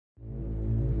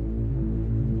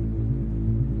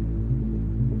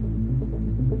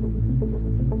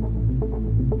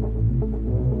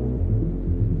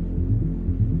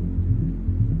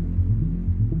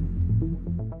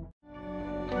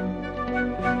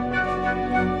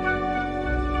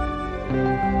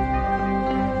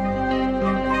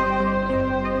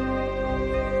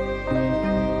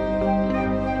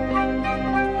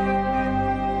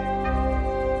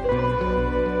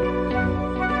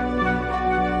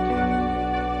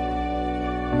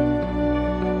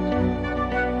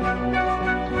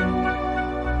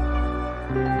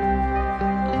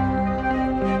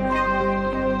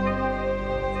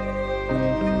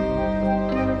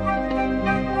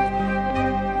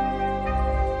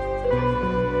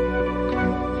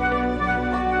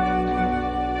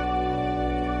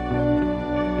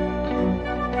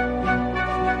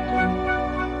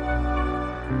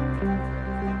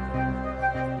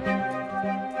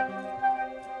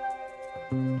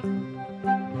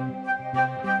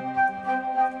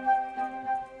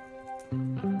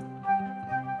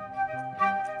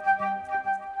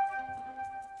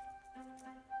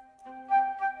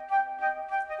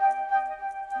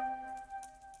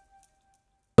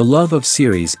The love of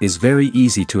series is very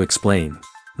easy to explain.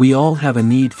 We all have a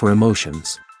need for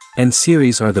emotions. And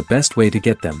series are the best way to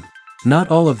get them. Not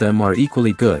all of them are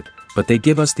equally good, but they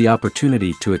give us the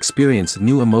opportunity to experience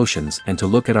new emotions and to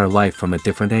look at our life from a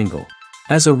different angle.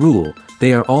 As a rule,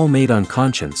 they are all made on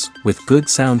conscience, with good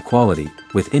sound quality,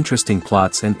 with interesting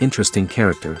plots and interesting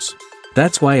characters.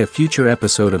 That's why a future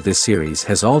episode of this series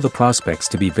has all the prospects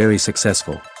to be very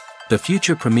successful. The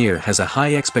future premiere has a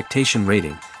high expectation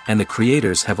rating, and the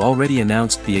creators have already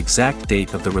announced the exact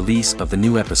date of the release of the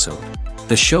new episode.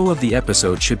 The show of the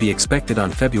episode should be expected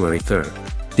on February 3rd.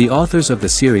 The authors of the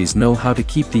series know how to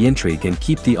keep the intrigue and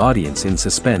keep the audience in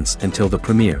suspense until the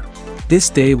premiere. This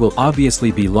day will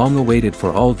obviously be long awaited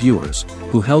for all viewers,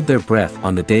 who held their breath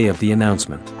on the day of the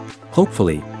announcement.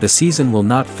 Hopefully, the season will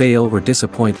not fail or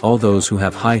disappoint all those who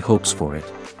have high hopes for it.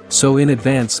 So in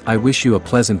advance, I wish you a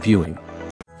pleasant viewing.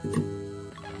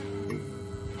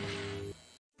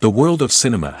 The world of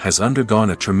cinema has undergone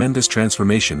a tremendous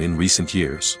transformation in recent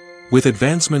years. With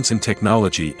advancements in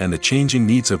technology and the changing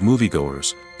needs of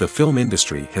moviegoers, the film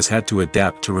industry has had to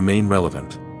adapt to remain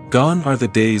relevant. Gone are the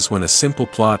days when a simple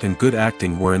plot and good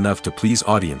acting were enough to please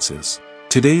audiences.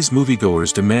 Today's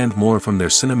moviegoers demand more from their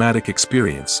cinematic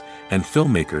experience, and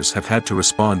filmmakers have had to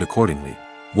respond accordingly.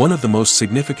 One of the most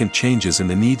significant changes in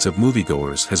the needs of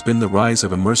moviegoers has been the rise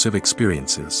of immersive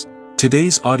experiences.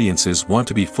 Today's audiences want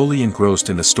to be fully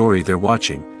engrossed in the story they're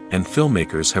watching, and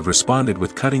filmmakers have responded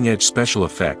with cutting-edge special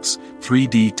effects,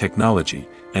 3D technology,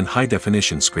 and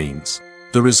high-definition screens.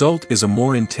 The result is a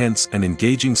more intense and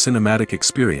engaging cinematic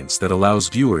experience that allows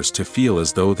viewers to feel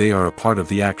as though they are a part of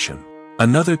the action.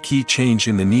 Another key change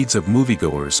in the needs of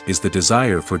moviegoers is the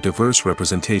desire for diverse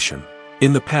representation.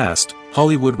 In the past,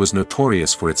 Hollywood was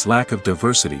notorious for its lack of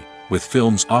diversity, with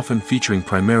films often featuring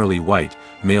primarily white,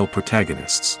 male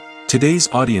protagonists. Today's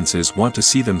audiences want to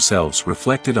see themselves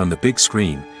reflected on the big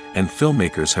screen, and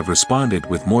filmmakers have responded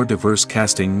with more diverse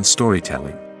casting and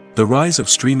storytelling. The rise of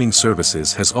streaming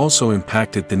services has also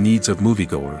impacted the needs of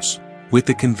moviegoers. With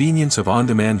the convenience of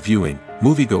on-demand viewing,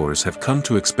 moviegoers have come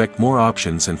to expect more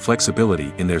options and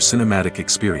flexibility in their cinematic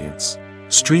experience.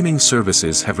 Streaming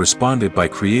services have responded by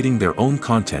creating their own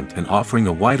content and offering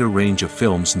a wider range of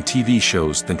films and TV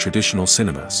shows than traditional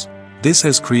cinemas. This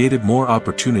has created more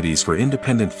opportunities for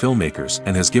independent filmmakers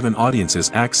and has given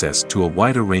audiences access to a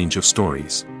wider range of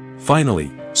stories.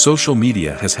 Finally, social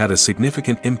media has had a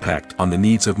significant impact on the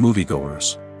needs of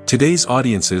moviegoers. Today's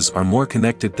audiences are more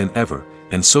connected than ever,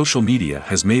 and social media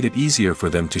has made it easier for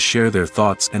them to share their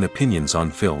thoughts and opinions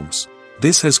on films.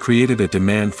 This has created a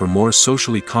demand for more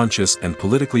socially conscious and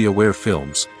politically aware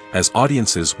films, as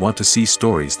audiences want to see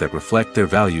stories that reflect their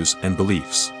values and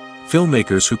beliefs.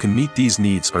 Filmmakers who can meet these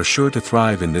needs are sure to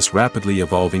thrive in this rapidly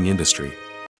evolving industry.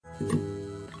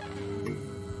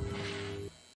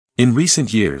 In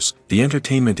recent years, the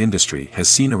entertainment industry has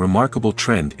seen a remarkable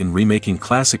trend in remaking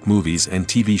classic movies and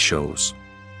TV shows.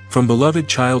 From beloved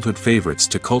childhood favorites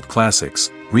to cult classics,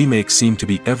 remakes seem to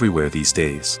be everywhere these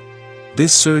days.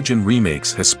 This surge in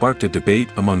remakes has sparked a debate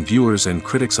among viewers and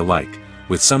critics alike,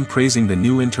 with some praising the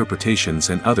new interpretations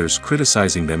and others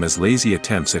criticizing them as lazy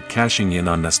attempts at cashing in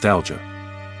on nostalgia.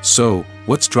 So,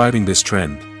 what's driving this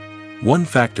trend? One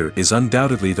factor is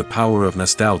undoubtedly the power of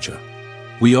nostalgia.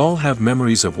 We all have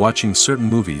memories of watching certain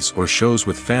movies or shows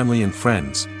with family and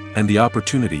friends, and the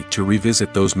opportunity to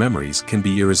revisit those memories can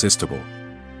be irresistible.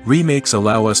 Remakes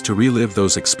allow us to relive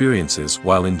those experiences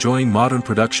while enjoying modern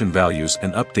production values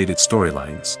and updated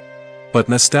storylines. But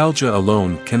nostalgia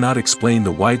alone cannot explain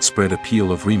the widespread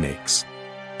appeal of remakes.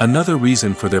 Another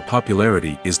reason for their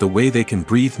popularity is the way they can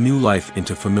breathe new life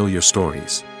into familiar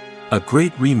stories. A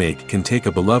great remake can take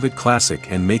a beloved classic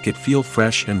and make it feel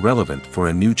fresh and relevant for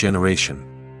a new generation.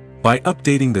 By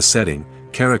updating the setting,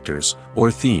 characters, or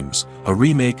themes, a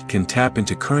remake can tap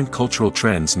into current cultural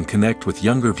trends and connect with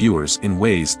younger viewers in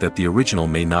ways that the original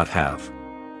may not have.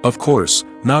 Of course,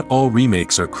 not all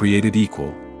remakes are created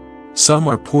equal. Some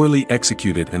are poorly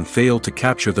executed and fail to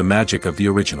capture the magic of the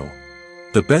original.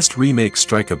 The best remakes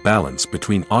strike a balance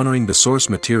between honoring the source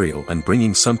material and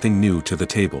bringing something new to the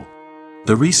table.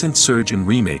 The recent surge in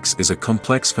remakes is a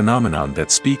complex phenomenon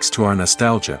that speaks to our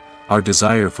nostalgia, our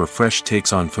desire for fresh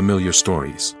takes on familiar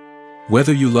stories.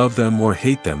 Whether you love them or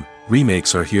hate them,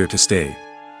 remakes are here to stay.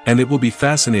 And it will be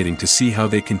fascinating to see how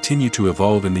they continue to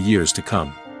evolve in the years to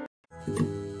come.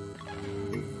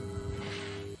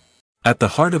 At the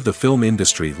heart of the film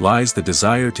industry lies the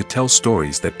desire to tell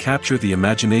stories that capture the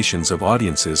imaginations of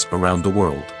audiences around the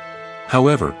world.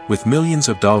 However, with millions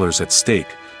of dollars at stake,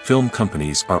 film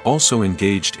companies are also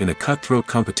engaged in a cutthroat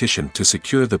competition to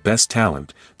secure the best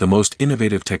talent, the most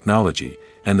innovative technology,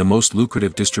 and the most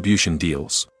lucrative distribution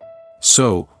deals.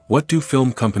 So, what do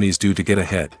film companies do to get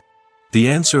ahead? The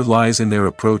answer lies in their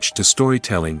approach to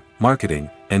storytelling, marketing,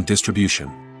 and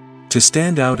distribution. To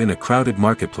stand out in a crowded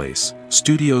marketplace,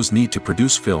 studios need to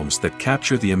produce films that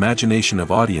capture the imagination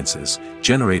of audiences,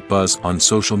 generate buzz on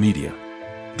social media.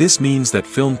 This means that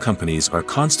film companies are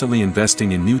constantly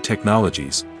investing in new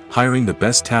technologies, hiring the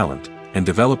best talent, and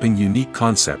developing unique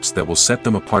concepts that will set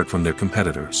them apart from their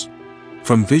competitors.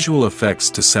 From visual effects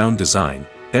to sound design,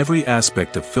 every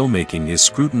aspect of filmmaking is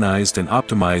scrutinized and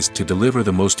optimized to deliver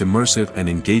the most immersive and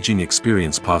engaging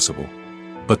experience possible.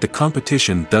 But the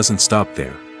competition doesn't stop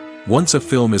there. Once a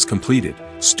film is completed,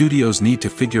 studios need to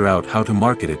figure out how to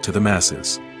market it to the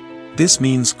masses. This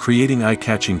means creating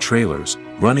eye-catching trailers,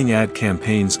 running ad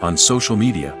campaigns on social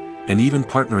media, and even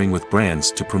partnering with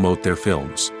brands to promote their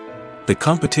films. The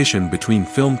competition between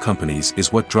film companies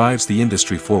is what drives the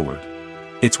industry forward.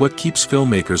 It's what keeps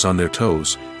filmmakers on their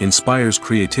toes, inspires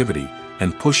creativity,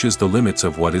 and pushes the limits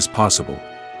of what is possible.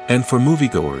 And for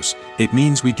moviegoers, it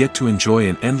means we get to enjoy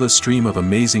an endless stream of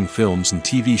amazing films and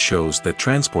TV shows that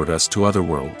transport us to other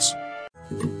worlds.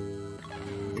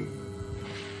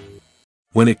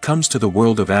 When it comes to the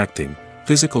world of acting,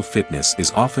 physical fitness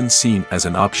is often seen as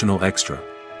an optional extra.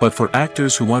 But for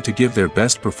actors who want to give their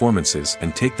best performances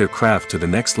and take their craft to the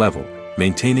next level,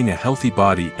 maintaining a healthy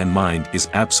body and mind is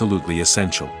absolutely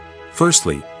essential.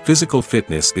 Firstly, physical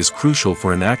fitness is crucial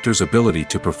for an actor's ability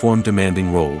to perform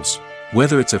demanding roles.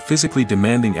 Whether it's a physically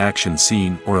demanding action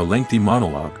scene or a lengthy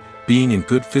monologue, being in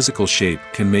good physical shape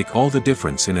can make all the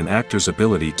difference in an actor's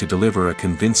ability to deliver a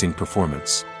convincing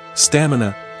performance.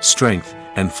 Stamina, strength,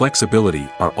 and flexibility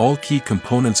are all key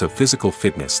components of physical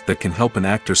fitness that can help an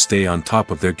actor stay on top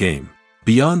of their game.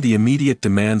 Beyond the immediate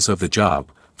demands of the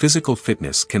job, physical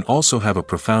fitness can also have a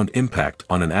profound impact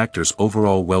on an actor's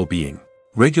overall well-being.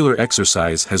 Regular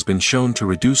exercise has been shown to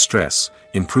reduce stress,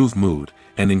 improve mood,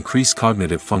 and increase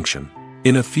cognitive function.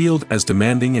 In a field as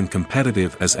demanding and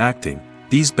competitive as acting,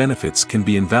 these benefits can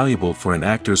be invaluable for an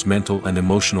actor's mental and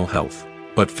emotional health.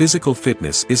 But physical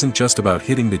fitness isn't just about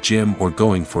hitting the gym or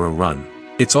going for a run.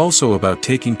 It's also about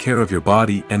taking care of your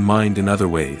body and mind in other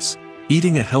ways.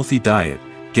 Eating a healthy diet,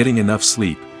 getting enough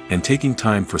sleep, and taking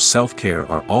time for self-care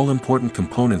are all important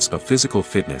components of physical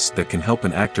fitness that can help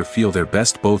an actor feel their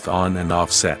best both on and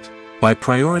off set. By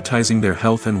prioritizing their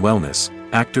health and wellness,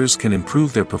 actors can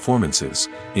improve their performances,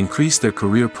 increase their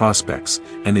career prospects,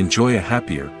 and enjoy a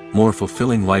happier, more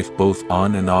fulfilling life both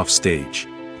on and off stage.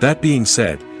 That being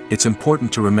said, it's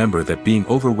important to remember that being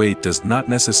overweight does not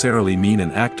necessarily mean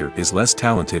an actor is less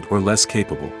talented or less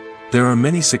capable. There are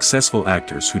many successful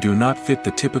actors who do not fit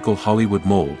the typical Hollywood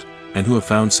mold, and who have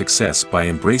found success by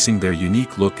embracing their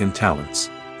unique look and talents.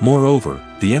 Moreover,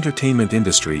 the entertainment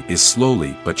industry is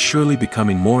slowly but surely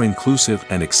becoming more inclusive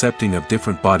and accepting of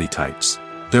different body types.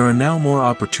 There are now more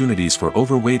opportunities for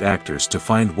overweight actors to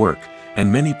find work, and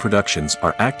many productions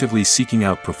are actively seeking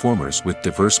out performers with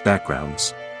diverse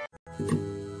backgrounds.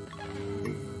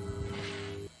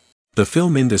 The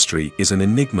film industry is an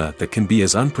enigma that can be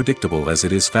as unpredictable as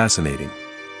it is fascinating.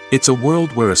 It's a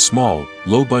world where a small,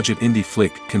 low-budget indie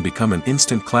flick can become an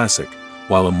instant classic,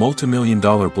 while a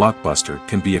multi-million-dollar blockbuster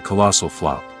can be a colossal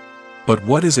flop. But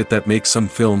what is it that makes some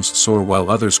films soar while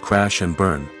others crash and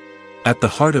burn? At the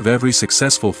heart of every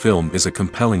successful film is a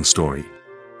compelling story.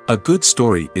 A good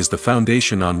story is the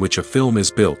foundation on which a film is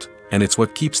built, and it's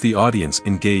what keeps the audience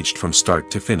engaged from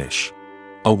start to finish.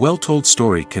 A well-told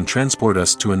story can transport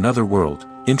us to another world,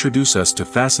 introduce us to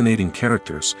fascinating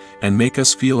characters, and make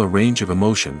us feel a range of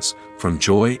emotions, from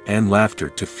joy and laughter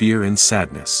to fear and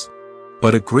sadness.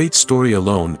 But a great story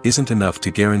alone isn't enough to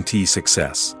guarantee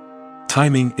success.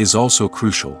 Timing is also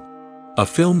crucial. A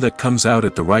film that comes out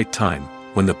at the right time,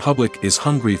 when the public is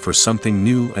hungry for something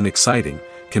new and exciting,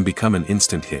 can become an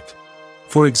instant hit.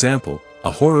 For example,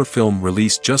 a horror film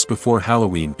released just before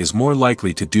Halloween is more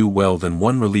likely to do well than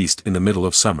one released in the middle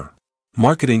of summer.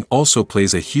 Marketing also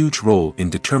plays a huge role in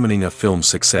determining a film's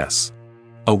success.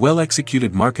 A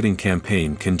well-executed marketing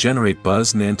campaign can generate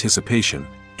buzz and anticipation,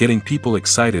 getting people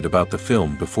excited about the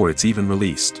film before it's even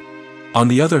released. On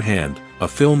the other hand, a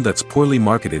film that's poorly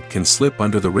marketed can slip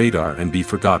under the radar and be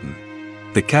forgotten.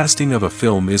 The casting of a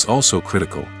film is also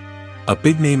critical. A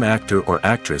big-name actor or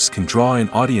actress can draw in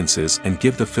audiences and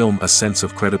give the film a sense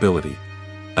of credibility.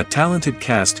 A talented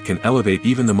cast can elevate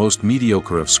even the most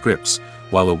mediocre of scripts,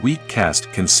 while a weak cast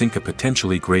can sink a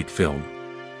potentially great film.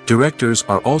 Directors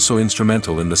are also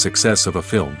instrumental in the success of a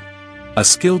film. A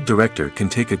skilled director can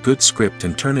take a good script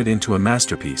and turn it into a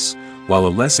masterpiece, while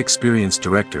a less experienced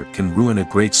director can ruin a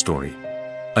great story.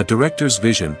 A director's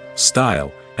vision,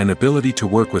 style, and ability to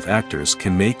work with actors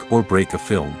can make or break a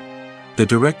film. The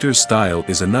director's style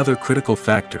is another critical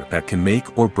factor that can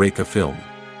make or break a film.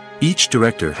 Each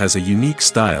director has a unique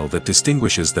style that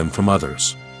distinguishes them from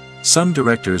others. Some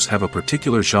directors have a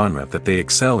particular genre that they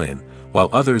excel in, while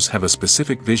others have a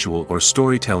specific visual or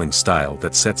storytelling style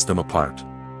that sets them apart.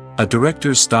 A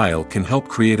director's style can help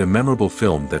create a memorable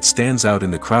film that stands out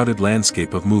in the crowded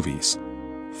landscape of movies.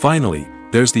 Finally,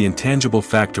 there's the intangible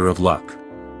factor of luck.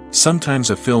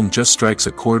 Sometimes a film just strikes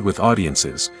a chord with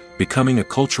audiences, becoming a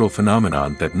cultural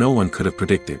phenomenon that no one could have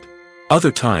predicted.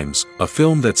 Other times, a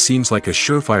film that seems like a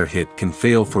surefire hit can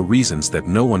fail for reasons that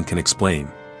no one can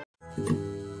explain.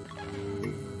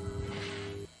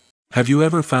 Have you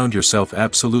ever found yourself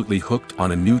absolutely hooked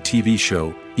on a new TV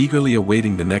show, eagerly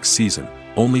awaiting the next season,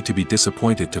 only to be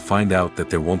disappointed to find out that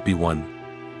there won't be one?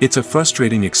 It's a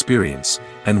frustrating experience,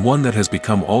 and one that has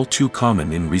become all too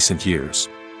common in recent years.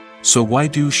 So why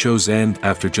do shows end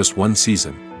after just one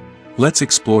season? Let's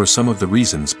explore some of the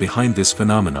reasons behind this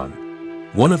phenomenon.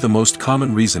 One of the most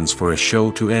common reasons for a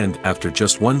show to end after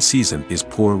just one season is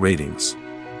poor ratings.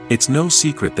 It's no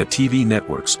secret that TV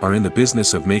networks are in the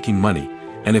business of making money,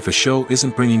 and if a show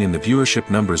isn't bringing in the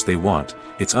viewership numbers they want,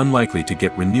 it's unlikely to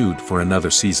get renewed for another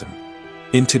season.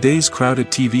 In today's crowded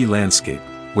TV landscape,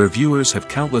 where viewers have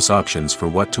countless options for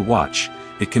what to watch,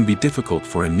 it can be difficult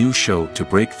for a new show to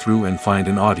break through and find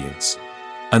an audience.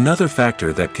 Another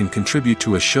factor that can contribute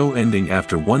to a show ending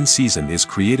after one season is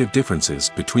creative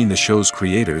differences between the show's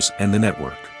creators and the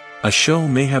network. A show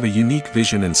may have a unique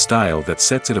vision and style that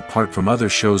sets it apart from other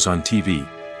shows on TV,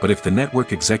 but if the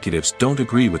network executives don't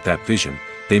agree with that vision,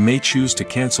 they may choose to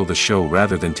cancel the show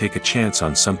rather than take a chance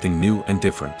on something new and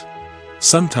different.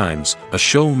 Sometimes, a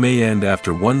show may end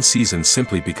after one season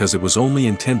simply because it was only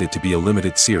intended to be a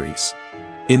limited series.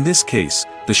 In this case,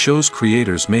 the show's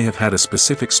creators may have had a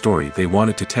specific story they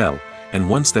wanted to tell, and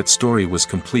once that story was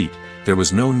complete, there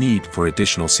was no need for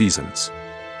additional seasons.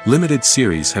 Limited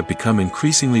series have become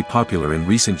increasingly popular in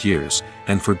recent years,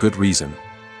 and for good reason.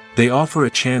 They offer a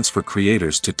chance for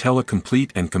creators to tell a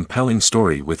complete and compelling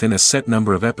story within a set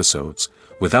number of episodes,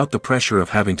 without the pressure of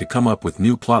having to come up with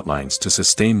new plotlines to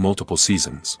sustain multiple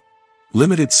seasons.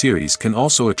 Limited series can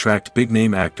also attract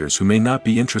big-name actors who may not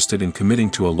be interested in committing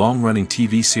to a long-running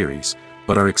TV series,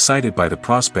 but are excited by the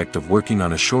prospect of working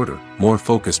on a shorter, more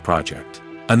focused project.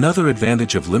 Another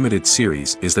advantage of limited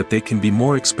series is that they can be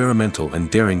more experimental and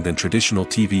daring than traditional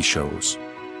TV shows.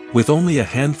 With only a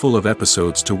handful of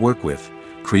episodes to work with,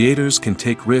 creators can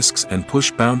take risks and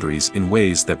push boundaries in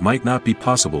ways that might not be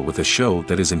possible with a show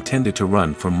that is intended to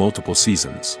run for multiple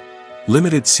seasons.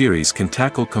 Limited series can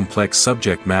tackle complex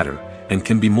subject matter, and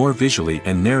can be more visually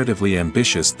and narratively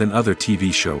ambitious than other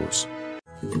TV shows.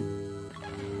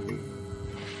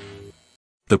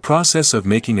 The process of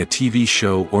making a TV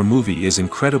show or movie is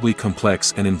incredibly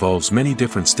complex and involves many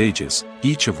different stages,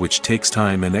 each of which takes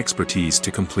time and expertise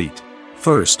to complete.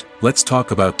 First, let's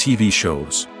talk about TV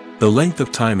shows. The length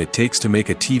of time it takes to make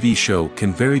a TV show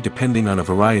can vary depending on a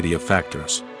variety of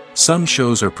factors. Some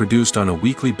shows are produced on a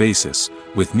weekly basis,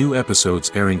 with new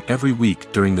episodes airing every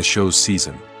week during the show's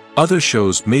season. Other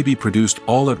shows may be produced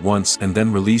all at once and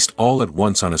then released all at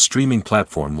once on a streaming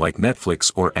platform like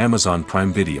Netflix or Amazon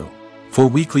Prime Video. For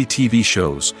weekly TV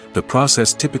shows, the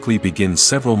process typically begins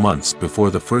several months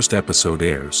before the first episode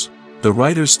airs. The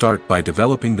writers start by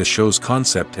developing the show's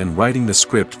concept and writing the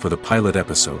script for the pilot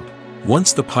episode.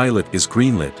 Once the pilot is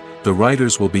greenlit, the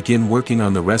writers will begin working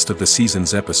on the rest of the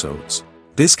season's episodes.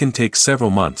 This can take several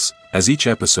months, as each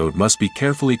episode must be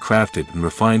carefully crafted and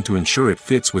refined to ensure it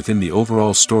fits within the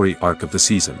overall story arc of the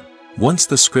season. Once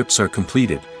the scripts are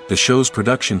completed, the show's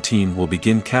production team will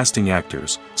begin casting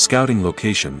actors, scouting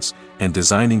locations, and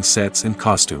designing sets and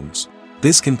costumes.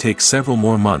 This can take several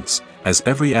more months, as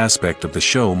every aspect of the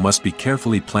show must be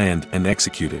carefully planned and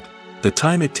executed. The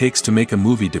time it takes to make a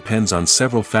movie depends on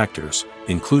several factors,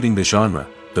 including the genre,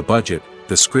 the budget,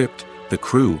 the script, the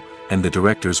crew, and the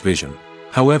director's vision.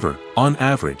 However, on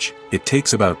average, it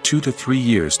takes about 2 to 3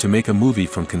 years to make a movie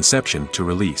from conception to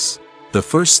release. The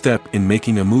first step in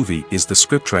making a movie is the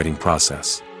scriptwriting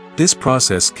process. This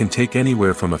process can take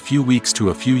anywhere from a few weeks to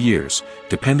a few years,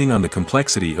 depending on the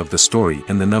complexity of the story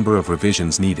and the number of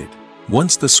revisions needed.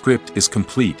 Once the script is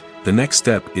complete, the next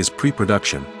step is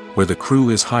pre-production, where the crew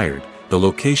is hired, the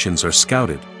locations are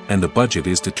scouted, and the budget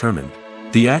is determined.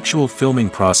 The actual filming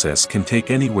process can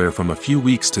take anywhere from a few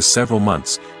weeks to several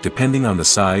months, depending on the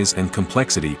size and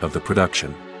complexity of the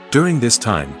production. During this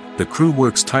time, the crew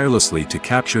works tirelessly to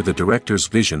capture the director's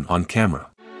vision on camera.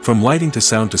 From lighting to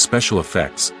sound to special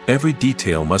effects, every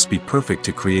detail must be perfect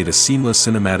to create a seamless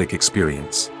cinematic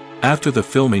experience. After the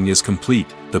filming is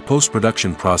complete, the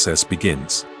post-production process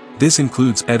begins. This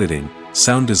includes editing,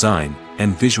 sound design,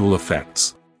 and visual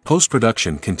effects.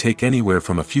 Post-production can take anywhere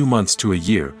from a few months to a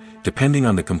year, depending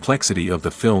on the complexity of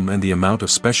the film and the amount of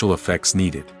special effects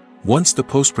needed. Once the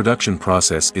post-production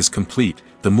process is complete,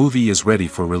 the movie is ready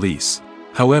for release.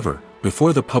 However,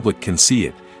 before the public can see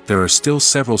it, there are still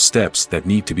several steps that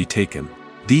need to be taken.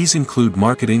 These include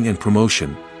marketing and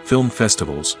promotion, film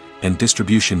festivals, and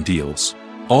distribution deals.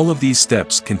 All of these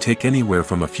steps can take anywhere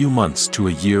from a few months to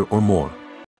a year or more.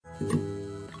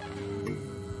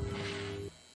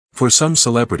 For some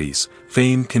celebrities,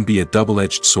 fame can be a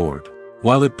double-edged sword.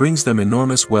 While it brings them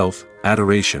enormous wealth,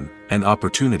 adoration, and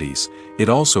opportunities, it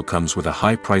also comes with a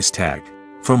high price tag.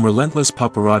 From relentless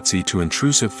paparazzi to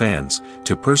intrusive fans,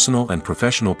 to personal and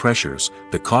professional pressures,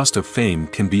 the cost of fame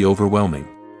can be overwhelming.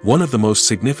 One of the most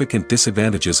significant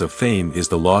disadvantages of fame is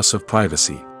the loss of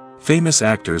privacy. Famous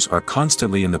actors are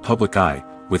constantly in the public eye,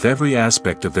 with every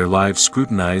aspect of their lives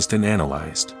scrutinized and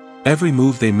analyzed. Every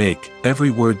move they make,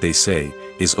 every word they say,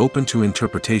 is open to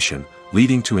interpretation,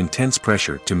 leading to intense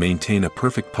pressure to maintain a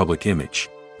perfect public image.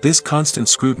 This constant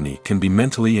scrutiny can be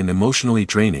mentally and emotionally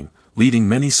draining, leading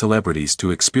many celebrities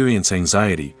to experience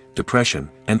anxiety, depression,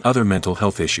 and other mental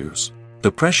health issues.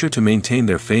 The pressure to maintain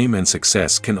their fame and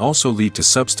success can also lead to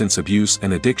substance abuse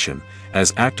and addiction,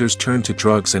 as actors turn to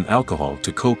drugs and alcohol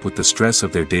to cope with the stress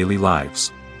of their daily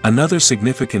lives. Another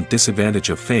significant disadvantage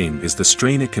of fame is the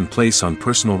strain it can place on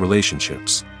personal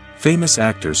relationships. Famous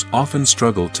actors often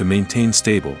struggle to maintain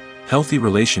stable, healthy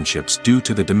relationships due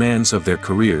to the demands of their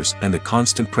careers and the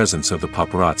constant presence of the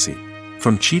paparazzi.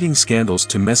 From cheating scandals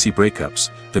to messy breakups,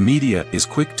 the media is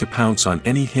quick to pounce on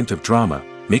any hint of drama,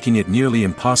 making it nearly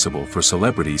impossible for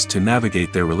celebrities to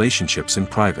navigate their relationships in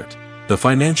private. The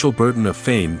financial burden of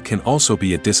fame can also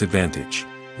be a disadvantage.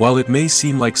 While it may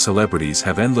seem like celebrities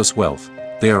have endless wealth,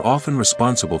 they are often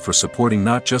responsible for supporting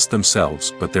not just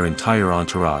themselves but their entire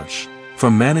entourage.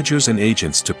 From managers and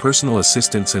agents to personal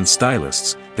assistants and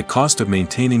stylists, the cost of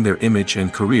maintaining their image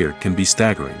and career can be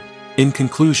staggering. In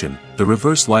conclusion, the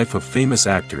reverse life of famous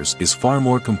actors is far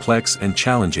more complex and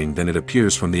challenging than it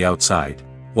appears from the outside.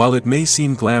 While it may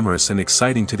seem glamorous and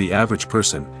exciting to the average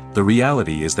person, the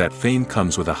reality is that fame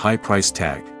comes with a high price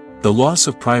tag. The loss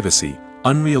of privacy,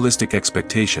 unrealistic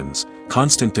expectations,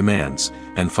 constant demands,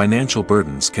 and financial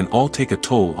burdens can all take a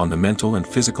toll on the mental and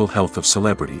physical health of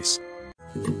celebrities.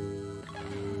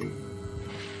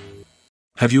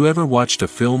 Have you ever watched a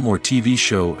film or TV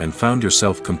show and found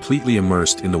yourself completely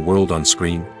immersed in the world on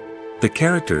screen? The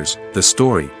characters, the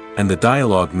story, and the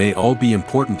dialogue may all be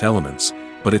important elements,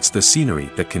 but it's the scenery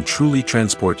that can truly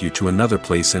transport you to another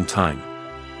place and time.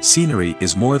 Scenery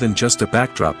is more than just a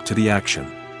backdrop to the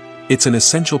action. It's an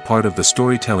essential part of the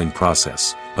storytelling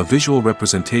process, a visual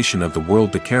representation of the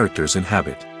world the characters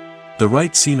inhabit. The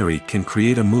right scenery can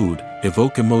create a mood,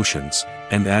 evoke emotions,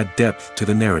 and add depth to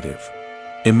the narrative.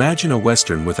 Imagine a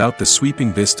Western without the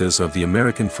sweeping vistas of the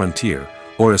American frontier,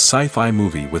 or a sci-fi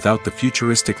movie without the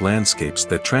futuristic landscapes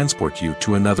that transport you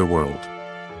to another world.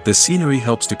 The scenery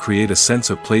helps to create a sense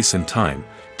of place and time,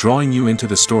 drawing you into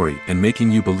the story and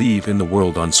making you believe in the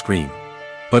world on screen.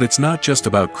 But it's not just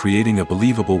about creating a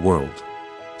believable world.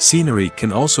 Scenery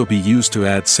can also be used to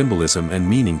add symbolism and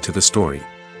meaning to the story.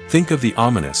 Think of the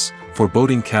ominous,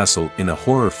 foreboding castle in a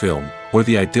horror film, or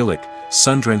the idyllic,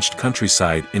 sun-drenched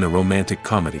countryside in a romantic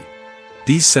comedy.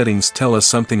 These settings tell us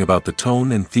something about the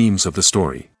tone and themes of the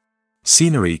story.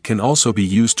 Scenery can also be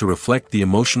used to reflect the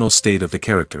emotional state of the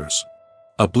characters.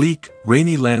 A bleak,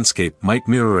 rainy landscape might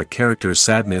mirror a character's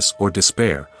sadness or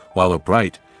despair, while a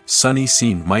bright, sunny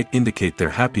scene might indicate their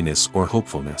happiness or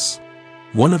hopefulness.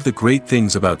 One of the great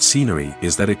things about scenery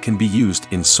is that it can be used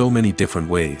in so many different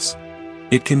ways.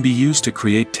 It can be used to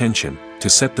create tension, to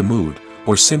set the mood,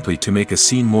 or simply to make a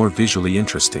scene more visually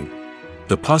interesting.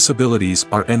 The possibilities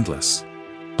are endless.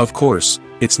 Of course,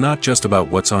 it's not just about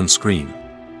what's on screen.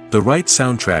 The right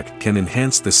soundtrack can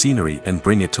enhance the scenery and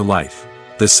bring it to life.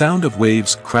 The sound of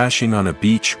waves crashing on a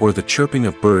beach or the chirping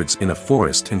of birds in a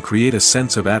forest can create a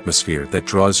sense of atmosphere that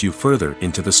draws you further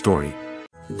into the story.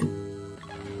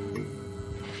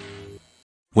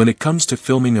 When it comes to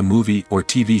filming a movie or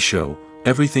TV show,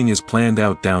 everything is planned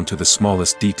out down to the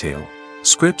smallest detail.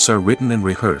 Scripts are written and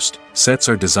rehearsed, sets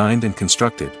are designed and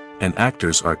constructed, and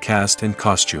actors are cast and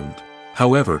costumed.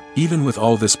 However, even with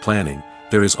all this planning,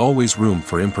 there is always room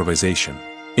for improvisation.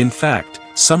 In fact,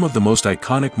 some of the most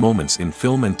iconic moments in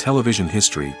film and television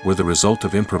history were the result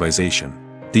of improvisation.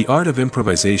 The art of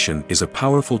improvisation is a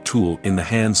powerful tool in the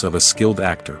hands of a skilled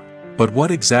actor. But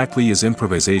what exactly is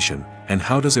improvisation, and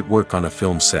how does it work on a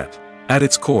film set? At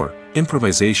its core,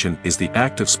 improvisation is the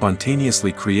act of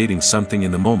spontaneously creating something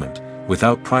in the moment,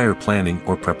 without prior planning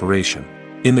or preparation.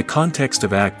 In the context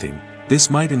of acting,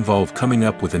 this might involve coming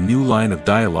up with a new line of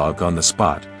dialogue on the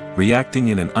spot, reacting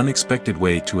in an unexpected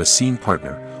way to a scene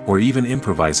partner, or even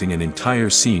improvising an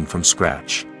entire scene from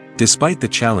scratch. Despite the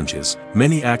challenges,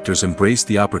 many actors embrace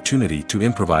the opportunity to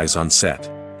improvise on set.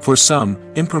 For some,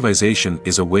 improvisation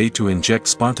is a way to inject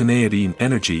spontaneity and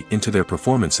energy into their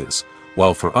performances,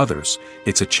 while for others,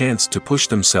 it's a chance to push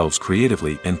themselves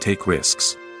creatively and take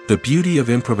risks. The beauty of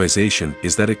improvisation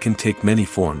is that it can take many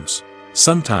forms.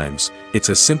 Sometimes, it's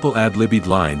a simple ad-libbed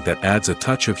line that adds a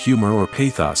touch of humor or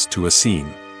pathos to a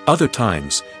scene. Other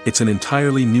times, it's an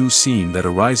entirely new scene that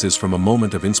arises from a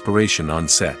moment of inspiration on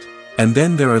set. And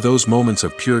then there are those moments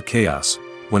of pure chaos,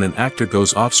 when an actor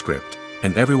goes off script,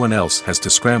 and everyone else has to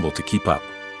scramble to keep up.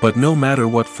 But no matter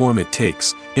what form it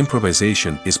takes,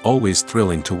 improvisation is always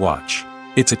thrilling to watch.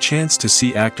 It's a chance to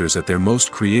see actors at their most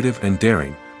creative and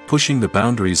daring, pushing the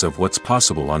boundaries of what's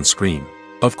possible on screen.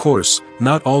 Of course,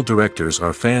 not all directors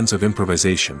are fans of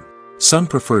improvisation. Some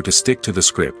prefer to stick to the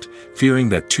script, fearing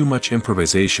that too much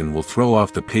improvisation will throw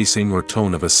off the pacing or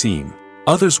tone of a scene.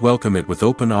 Others welcome it with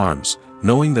open arms,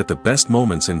 knowing that the best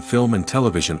moments in film and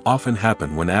television often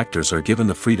happen when actors are given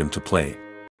the freedom to play.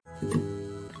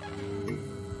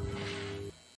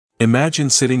 Imagine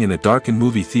sitting in a darkened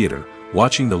movie theater,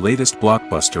 watching the latest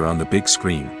blockbuster on the big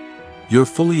screen. You're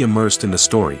fully immersed in the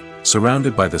story,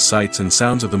 surrounded by the sights and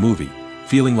sounds of the movie,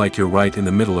 feeling like you're right in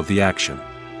the middle of the action.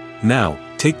 Now,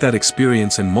 take that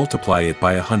experience and multiply it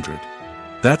by 100.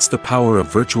 That's the power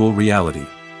of virtual reality.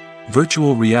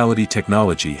 Virtual reality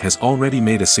technology has already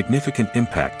made a significant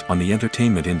impact on the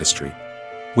entertainment industry.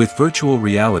 With virtual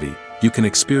reality, you can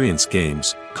experience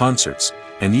games, concerts,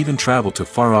 and even travel to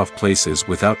far-off places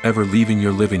without ever leaving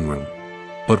your living room.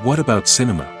 But what about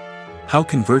cinema? How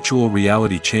can virtual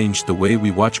reality change the way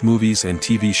we watch movies and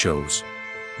TV shows?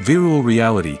 Virtual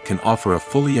reality can offer a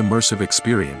fully immersive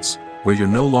experience, where you're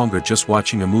no longer just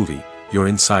watching a movie, you're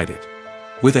inside it.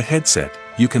 With a headset,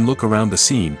 you can look around the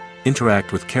scene,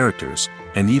 interact with characters,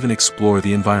 and even explore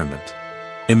the environment.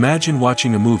 Imagine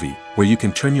watching a movie, where you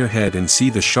can turn your head and see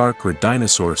the shark or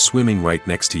dinosaur swimming right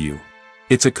next to you.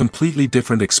 It's a completely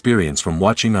different experience from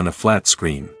watching on a flat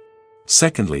screen.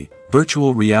 Secondly,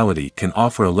 virtual reality can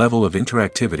offer a level of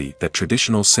interactivity that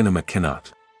traditional cinema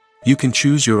cannot. You can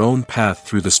choose your own path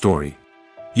through the story.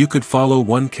 You could follow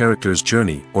one character's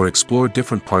journey or explore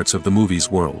different parts of the movie's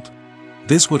world.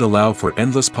 This would allow for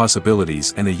endless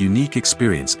possibilities and a unique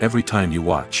experience every time you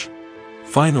watch.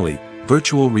 Finally,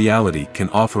 virtual reality can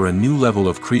offer a new level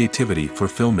of creativity for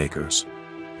filmmakers.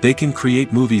 They can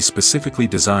create movies specifically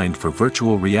designed for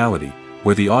virtual reality,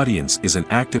 where the audience is an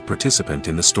active participant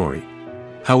in the story.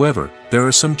 However, there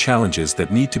are some challenges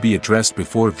that need to be addressed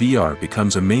before VR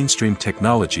becomes a mainstream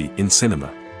technology in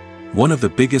cinema. One of the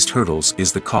biggest hurdles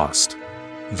is the cost.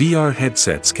 VR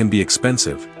headsets can be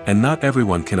expensive, and not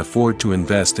everyone can afford to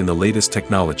invest in the latest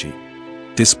technology.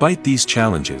 Despite these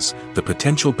challenges, the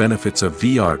potential benefits of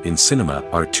VR in cinema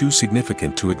are too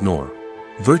significant to ignore.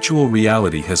 Virtual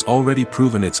reality has already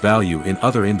proven its value in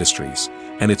other industries,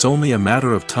 and it's only a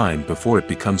matter of time before it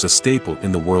becomes a staple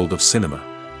in the world of cinema.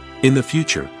 In the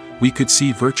future, we could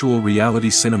see virtual reality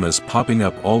cinemas popping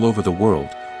up all over the world,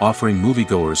 offering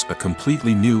moviegoers a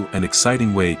completely new and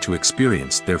exciting way to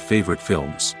experience their favorite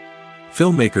films.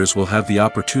 Filmmakers will have the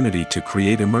opportunity to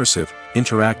create immersive,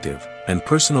 interactive, and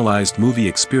personalized movie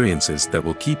experiences that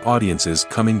will keep audiences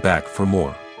coming back for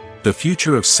more. The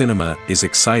future of cinema is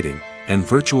exciting, and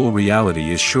virtual reality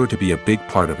is sure to be a big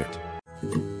part of it.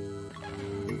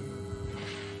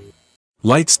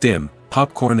 Lights dim,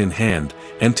 popcorn in hand,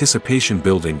 anticipation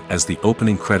building as the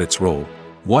opening credits roll.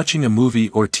 Watching a movie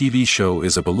or TV show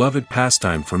is a beloved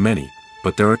pastime for many,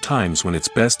 but there are times when it's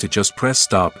best to just press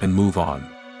stop and move on.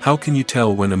 How can you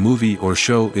tell when a movie or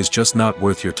show is just not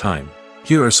worth your time?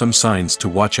 Here are some signs to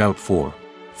watch out for.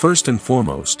 First and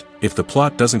foremost, if the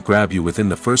plot doesn't grab you within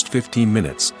the first 15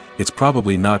 minutes, it's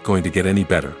probably not going to get any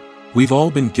better. We've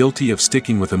all been guilty of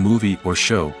sticking with a movie or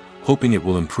show, hoping it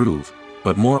will improve,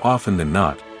 but more often than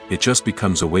not, it just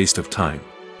becomes a waste of time.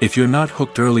 If you're not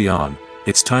hooked early on,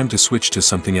 it's time to switch to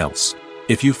something else.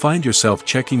 If you find yourself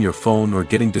checking your phone or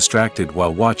getting distracted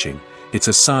while watching, it's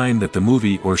a sign that the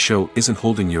movie or show isn't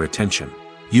holding your attention.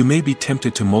 You may be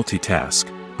tempted to multitask,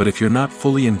 but if you're not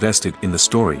fully invested in the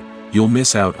story, you'll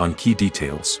miss out on key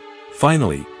details.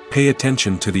 Finally, pay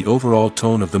attention to the overall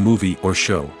tone of the movie or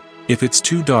show. If it's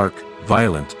too dark,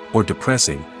 violent, or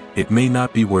depressing, it may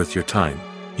not be worth your time.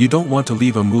 You don't want to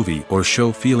leave a movie or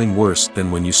show feeling worse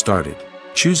than when you started.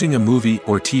 Choosing a movie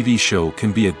or TV show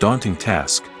can be a daunting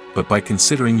task, but by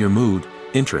considering your mood,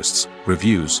 interests,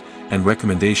 reviews, and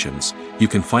recommendations, you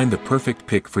can find the perfect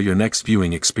pick for your next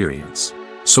viewing experience.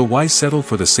 So why settle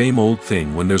for the same old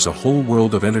thing when there's a whole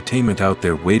world of entertainment out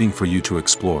there waiting for you to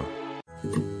explore?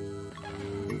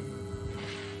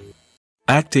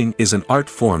 Acting is an art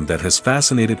form that has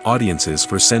fascinated audiences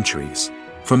for centuries.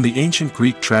 From the ancient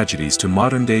Greek tragedies to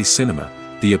modern-day cinema,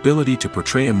 the ability to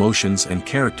portray emotions and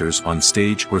characters on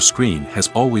stage or screen has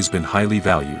always been highly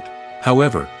valued.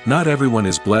 However, not everyone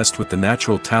is blessed with the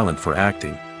natural talent for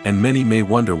acting, and many may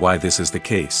wonder why this is the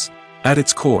case. At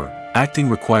its core, acting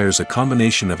requires a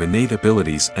combination of innate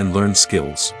abilities and learned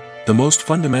skills. The most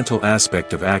fundamental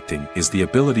aspect of acting is the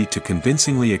ability to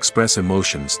convincingly express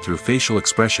emotions through facial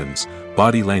expressions,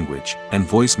 body language, and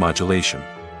voice modulation.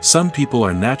 Some people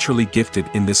are naturally gifted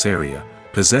in this area,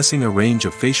 possessing a range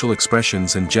of facial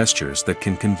expressions and gestures that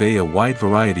can convey a wide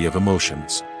variety of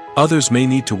emotions. Others may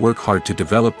need to work hard to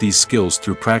develop these skills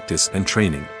through practice and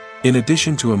training. In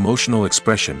addition to emotional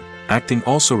expression, acting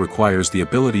also requires the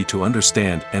ability to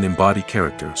understand and embody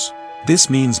characters. This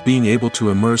means being able to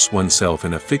immerse oneself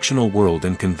in a fictional world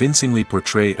and convincingly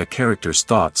portray a character's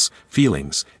thoughts,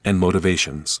 feelings, and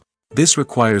motivations. This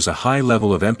requires a high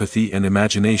level of empathy and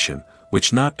imagination,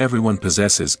 which not everyone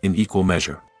possesses in equal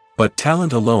measure. But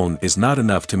talent alone is not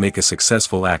enough to make a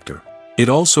successful actor. It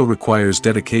also requires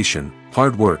dedication,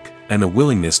 hard work, and a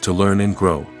willingness to learn and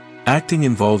grow. Acting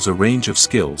involves a range of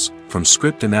skills, from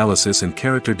script analysis and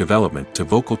character development to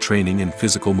vocal training and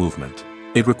physical movement.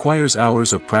 It requires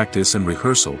hours of practice and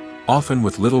rehearsal, often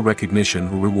with little recognition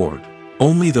or reward.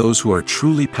 Only those who are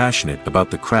truly passionate about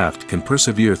the craft can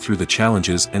persevere through the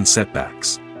challenges and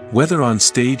setbacks. Whether on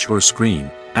stage or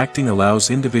screen, acting allows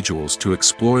individuals to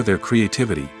explore their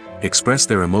creativity, express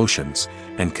their emotions,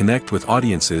 and connect with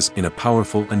audiences in a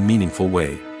powerful and meaningful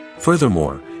way.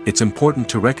 Furthermore, it's important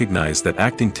to recognize that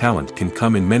acting talent can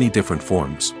come in many different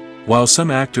forms. While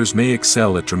some actors may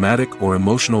excel at dramatic or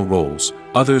emotional roles,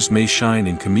 others may shine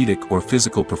in comedic or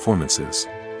physical performances.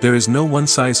 There is no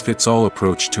one-size-fits-all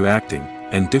approach to acting,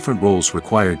 and different roles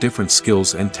require different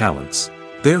skills and talents.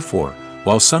 Therefore,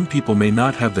 while some people may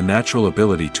not have the natural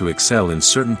ability to excel in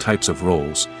certain types of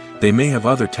roles, they may have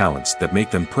other talents that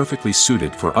make them perfectly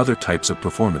suited for other types of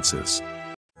performances.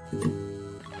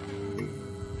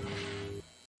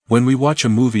 When we watch a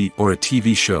movie or a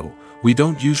TV show, we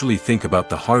don't usually think about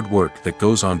the hard work that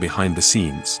goes on behind the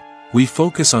scenes. We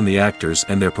focus on the actors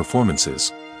and their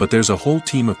performances, but there's a whole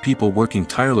team of people working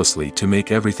tirelessly to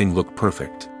make everything look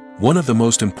perfect. One of the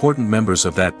most important members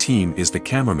of that team is the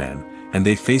cameraman, and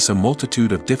they face a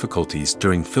multitude of difficulties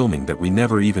during filming that we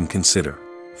never even consider.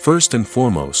 First and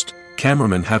foremost,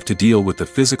 cameramen have to deal with the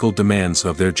physical demands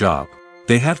of their job.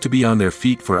 They have to be on their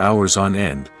feet for hours on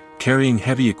end, carrying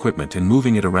heavy equipment and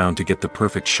moving it around to get the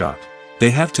perfect shot.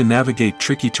 They have to navigate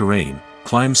tricky terrain,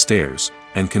 climb stairs,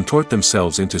 and contort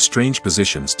themselves into strange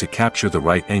positions to capture the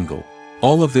right angle.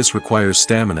 All of this requires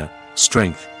stamina,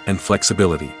 strength, and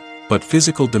flexibility. But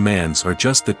physical demands are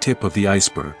just the tip of the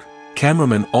iceberg.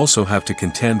 Cameramen also have to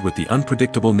contend with the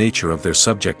unpredictable nature of their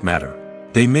subject matter.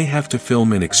 They may have to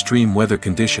film in extreme weather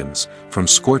conditions, from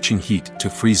scorching heat to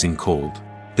freezing cold.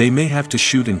 They may have to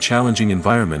shoot in challenging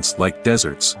environments like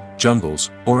deserts, jungles,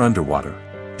 or underwater.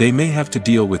 They may have to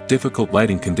deal with difficult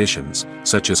lighting conditions,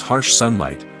 such as harsh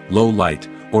sunlight, low light,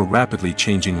 or rapidly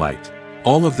changing light.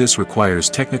 All of this requires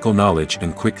technical knowledge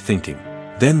and quick thinking.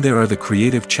 Then there are the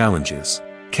creative challenges.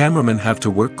 Cameramen have to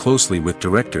work closely with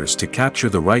directors to capture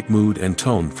the right mood and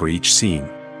tone for each scene.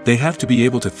 They have to be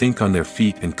able to think on their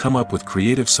feet and come up with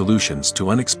creative solutions to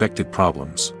unexpected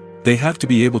problems. They have to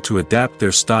be able to adapt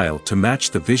their style to match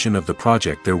the vision of the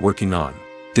project they're working on.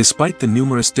 Despite the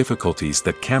numerous difficulties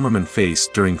that cameramen face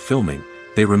during filming,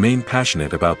 they remain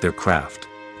passionate about their craft.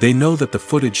 They know that the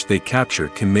footage they capture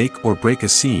can make or break a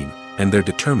scene, and they're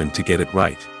determined to get it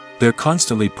right. They're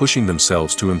constantly pushing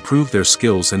themselves to improve their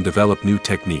skills and develop new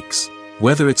techniques.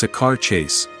 Whether it's a car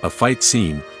chase, a fight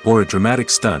scene, or a dramatic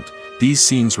stunt, these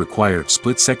scenes require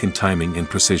split-second timing and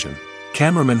precision.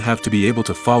 Cameramen have to be able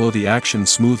to follow the action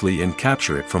smoothly and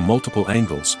capture it from multiple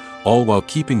angles, all while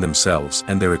keeping themselves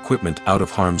and their equipment out of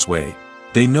harm's way.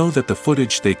 They know that the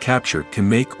footage they capture can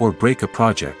make or break a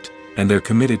project, and they're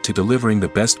committed to delivering the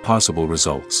best possible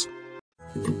results.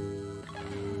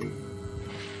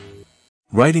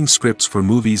 Writing scripts for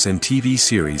movies and TV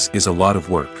series is a lot of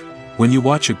work. When you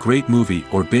watch a great movie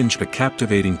or binge a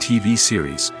captivating TV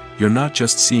series, you're not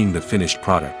just seeing the finished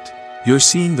product. You're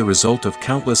seeing the result of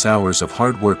countless hours of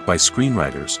hard work by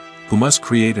screenwriters, who must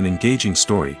create an engaging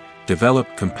story,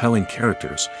 develop compelling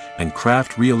characters, and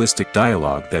craft realistic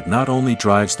dialogue that not only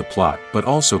drives the plot but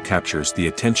also captures the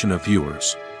attention of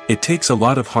viewers. It takes a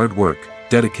lot of hard work,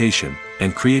 dedication,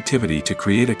 and creativity to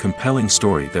create a compelling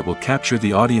story that will capture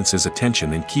the audience's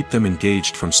attention and keep them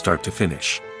engaged from start to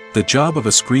finish. The job of a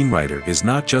screenwriter is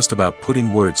not just about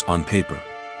putting words on paper.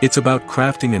 It's about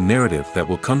crafting a narrative that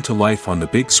will come to life on the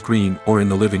big screen or in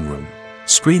the living room.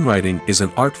 Screenwriting is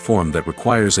an art form that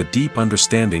requires a deep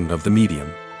understanding of the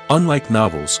medium. Unlike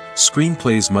novels,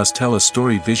 screenplays must tell a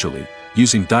story visually,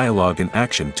 using dialogue and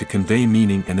action to convey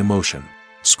meaning and emotion.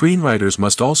 Screenwriters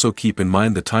must also keep in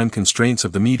mind the time constraints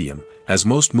of the medium, as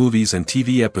most movies and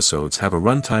TV episodes have a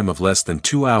runtime of less than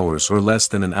 2 hours or less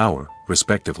than an hour,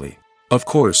 respectively. Of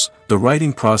course, the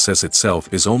writing process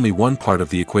itself is only one part of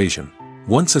the equation.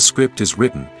 Once a script is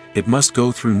written, it must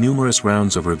go through numerous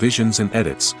rounds of revisions and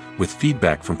edits, with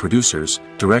feedback from producers,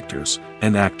 directors,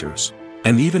 and actors.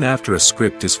 And even after a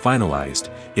script is finalized,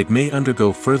 it may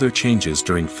undergo further changes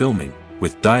during filming,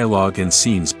 with dialogue and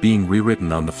scenes being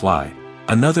rewritten on the fly.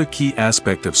 Another key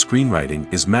aspect of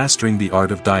screenwriting is mastering the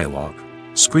art of dialogue.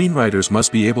 Screenwriters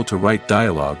must be able to write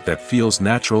dialogue that feels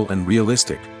natural and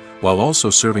realistic, while also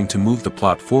serving to move the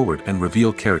plot forward and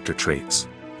reveal character traits.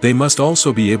 They must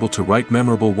also be able to write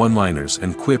memorable one-liners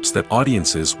and quips that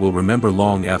audiences will remember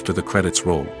long after the credits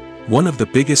roll. One of the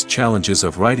biggest challenges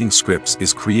of writing scripts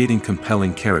is creating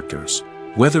compelling characters.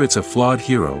 Whether it's a flawed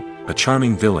hero, a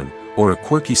charming villain, or a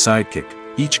quirky sidekick,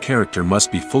 each character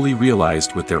must be fully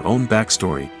realized with their own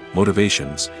backstory,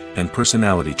 motivations, and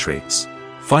personality traits.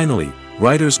 Finally,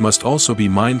 writers must also be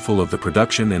mindful of the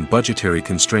production and budgetary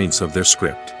constraints of their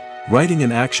script. Writing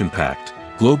an action-packed,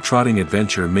 globe-trotting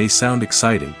adventure may sound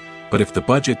exciting, but if the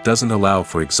budget doesn't allow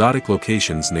for exotic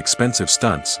locations and expensive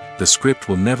stunts, the script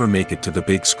will never make it to the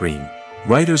big screen.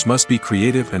 Writers must be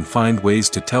creative and find ways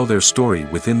to tell their story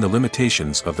within the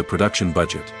limitations of the production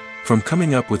budget. From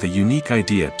coming up with a unique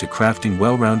idea to crafting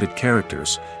well-rounded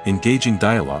characters, engaging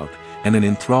dialogue, and an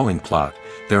enthralling plot,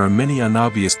 there are many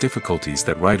unobvious difficulties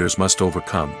that writers must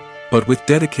overcome. But with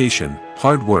dedication,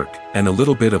 hard work, and a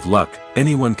little bit of luck,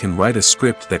 anyone can write a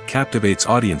script that captivates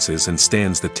audiences and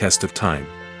stands the test of time.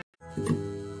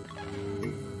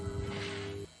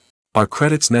 Are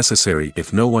credits necessary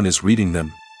if no one is reading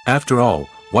them? After all,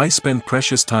 why spend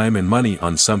precious time and money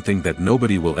on something that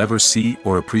nobody will ever see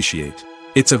or appreciate?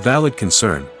 It's a valid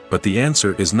concern, but the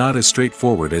answer is not as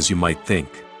straightforward as you might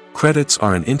think. Credits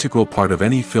are an integral part of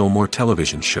any film or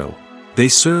television show. They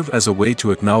serve as a way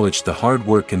to acknowledge the hard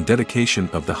work and dedication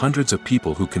of the hundreds of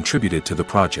people who contributed to the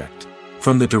project.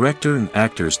 From the director and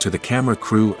actors to the camera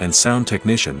crew and sound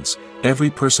technicians, every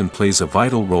person plays a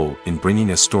vital role in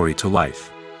bringing a story to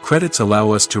life. Credits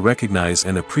allow us to recognize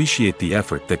and appreciate the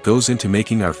effort that goes into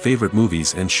making our favorite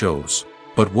movies and shows.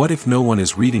 But what if no one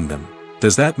is reading them?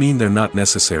 Does that mean they're not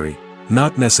necessary?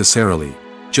 Not necessarily.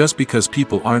 Just because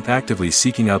people aren't actively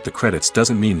seeking out the credits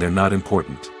doesn't mean they're not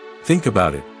important. Think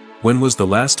about it. When was the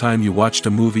last time you watched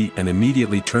a movie and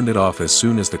immediately turned it off as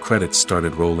soon as the credits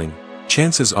started rolling?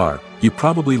 Chances are, you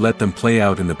probably let them play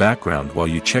out in the background while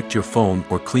you checked your phone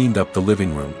or cleaned up the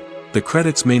living room. The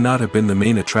credits may not have been the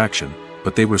main attraction,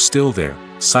 but they were still there,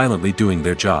 silently doing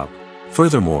their job.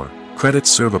 Furthermore,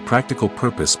 credits serve a practical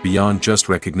purpose beyond just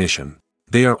recognition.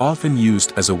 They are often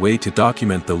used as a way to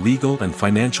document the legal and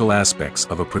financial aspects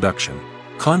of a production.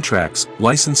 Contracts,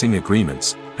 licensing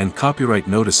agreements, and copyright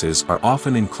notices are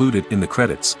often included in the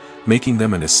credits, making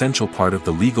them an essential part of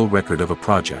the legal record of a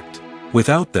project.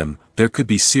 Without them, there could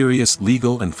be serious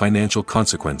legal and financial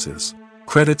consequences.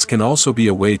 Credits can also be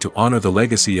a way to honor the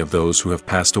legacy of those who have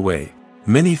passed away.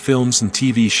 Many films and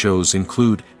TV shows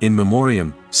include, in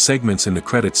memoriam, segments in the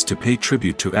credits to pay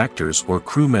tribute to actors or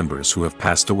crew members who have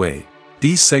passed away.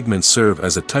 These segments serve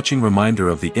as a touching reminder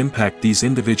of the impact these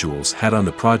individuals had on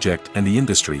the project and the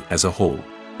industry as a whole.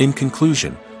 In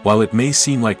conclusion, while it may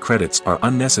seem like credits are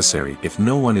unnecessary if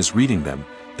no one is reading them,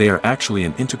 they are actually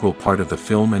an integral part of the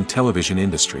film and television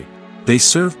industry. They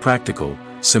serve practical,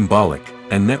 symbolic,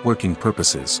 and networking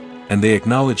purposes, and they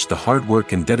acknowledge the hard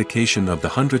work and dedication of the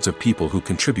hundreds of people who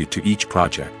contribute to each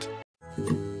project.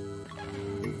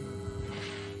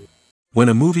 When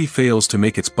a movie fails to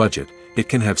make its budget, it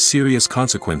can have serious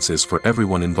consequences for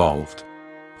everyone involved.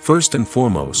 First and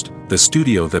foremost, the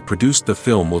studio that produced the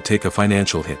film will take a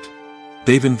financial hit.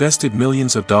 They've invested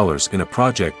millions of dollars in a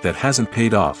project that hasn't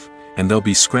paid off, and they'll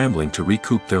be scrambling to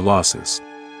recoup their losses.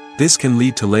 This can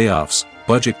lead to layoffs,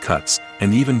 budget cuts,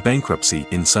 and even bankruptcy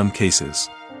in some cases.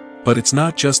 But it's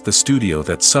not just the studio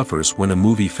that suffers when a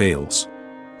movie fails.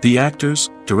 The actors,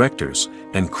 directors,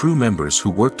 and crew members who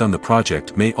worked on the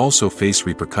project may also face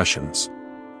repercussions.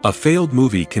 A failed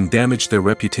movie can damage their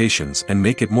reputations and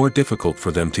make it more difficult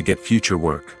for them to get future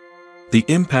work. The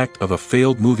impact of a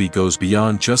failed movie goes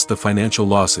beyond just the financial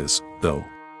losses, though.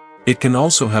 It can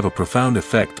also have a profound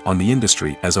effect on the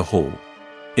industry as a whole.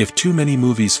 If too many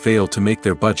movies fail to make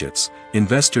their budgets,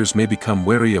 investors may become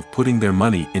wary of putting their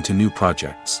money into new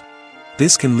projects.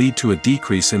 This can lead to a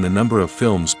decrease in the number of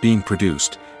films being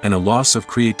produced, and a loss of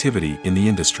creativity in the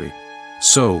industry.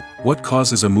 So, what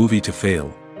causes a movie to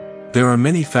fail? There are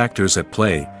many factors at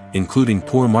play, including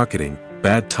poor marketing,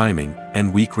 bad timing,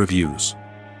 and weak reviews.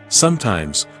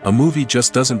 Sometimes, a movie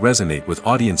just doesn't resonate with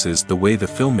audiences the way the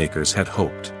filmmakers had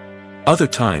hoped. Other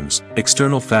times,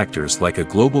 external factors like a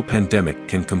global pandemic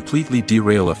can completely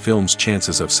derail a film's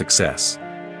chances of success.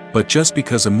 But just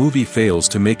because a movie fails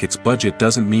to make its budget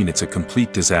doesn't mean it's a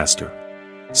complete disaster.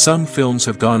 Some films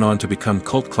have gone on to become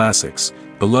cult classics,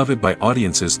 beloved by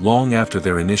audiences long after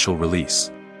their initial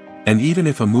release. And even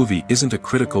if a movie isn't a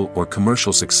critical or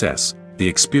commercial success, the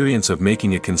experience of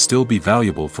making it can still be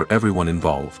valuable for everyone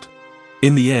involved.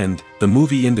 In the end, the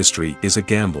movie industry is a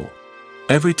gamble.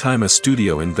 Every time a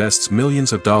studio invests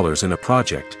millions of dollars in a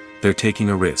project, they're taking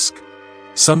a risk.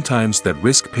 Sometimes that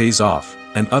risk pays off,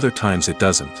 and other times it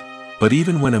doesn't. But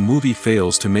even when a movie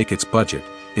fails to make its budget,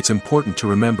 it's important to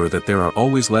remember that there are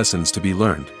always lessons to be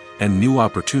learned, and new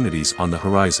opportunities on the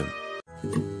horizon.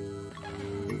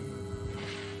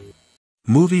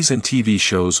 Movies and TV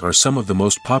shows are some of the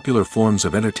most popular forms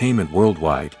of entertainment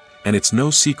worldwide, and it's no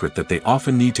secret that they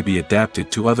often need to be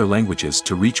adapted to other languages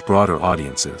to reach broader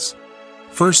audiences.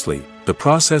 Firstly, the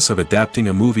process of adapting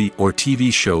a movie or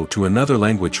TV show to another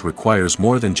language requires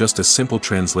more than just a simple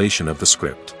translation of the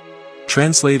script.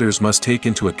 Translators must take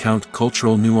into account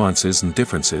cultural nuances and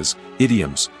differences,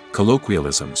 idioms,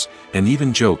 colloquialisms, and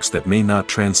even jokes that may not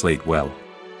translate well.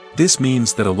 This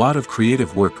means that a lot of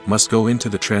creative work must go into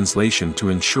the translation to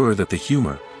ensure that the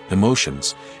humor,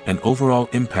 emotions, and overall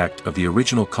impact of the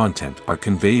original content are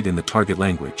conveyed in the target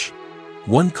language.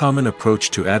 One common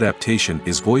approach to adaptation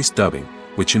is voice dubbing,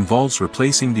 which involves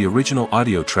replacing the original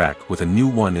audio track with a new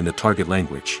one in the target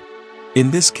language. In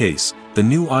this case, the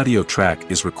new audio track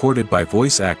is recorded by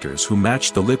voice actors who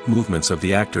match the lip movements of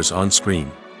the actors on screen.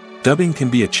 Dubbing can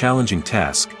be a challenging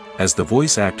task, as the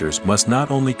voice actors must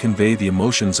not only convey the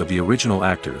emotions of the original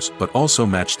actors but also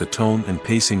match the tone and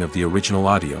pacing of the original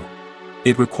audio.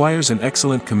 It requires an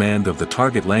excellent command of the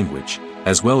target language,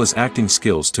 as well as acting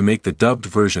skills to make the dubbed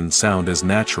version sound as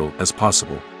natural as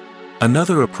possible.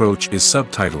 Another approach is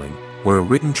subtitling, where a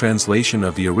written translation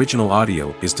of the original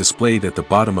audio is displayed at the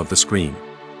bottom of the screen.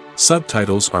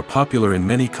 Subtitles are popular in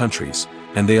many countries,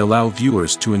 and they allow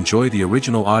viewers to enjoy the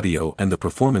original audio and the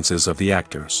performances of the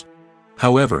actors.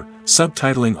 However,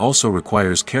 subtitling also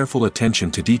requires careful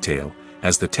attention to detail,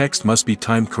 as the text must be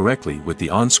timed correctly with the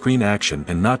on-screen action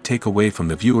and not take away from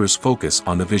the viewer's focus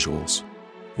on the visuals.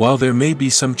 While there may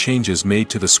be some changes made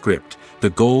to the script,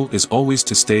 the goal is always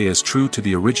to stay as true to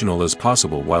the original as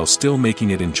possible while still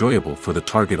making it enjoyable for the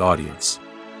target audience.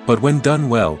 But when done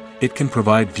well, it can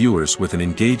provide viewers with an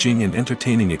engaging and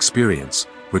entertaining experience,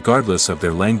 regardless of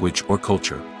their language or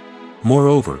culture.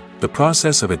 Moreover, the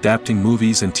process of adapting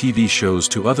movies and TV shows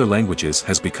to other languages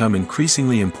has become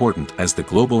increasingly important as the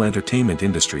global entertainment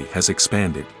industry has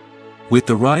expanded. With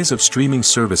the rise of streaming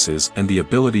services and the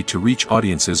ability to reach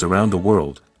audiences around the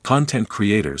world, content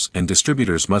creators and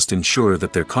distributors must ensure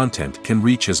that their content can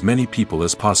reach as many people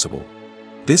as possible.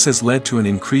 This has led to an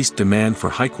increased demand for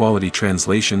high-quality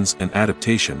translations and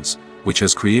adaptations, which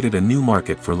has created a new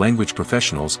market for language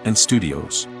professionals and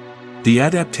studios. The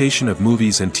adaptation of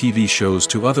movies and TV shows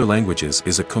to other languages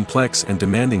is a complex and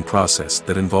demanding process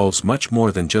that involves much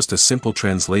more than just a simple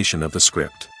translation of the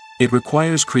script. It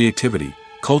requires creativity,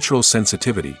 cultural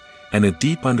sensitivity, and a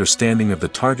deep understanding of the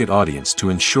target audience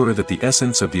to ensure that the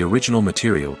essence of the original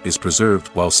material is preserved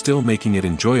while still making it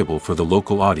enjoyable for the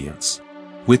local audience.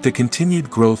 With the continued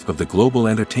growth of the global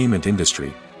entertainment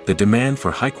industry, the demand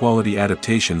for high-quality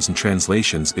adaptations and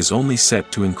translations is only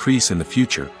set to increase in the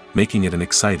future, making it an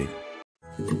exciting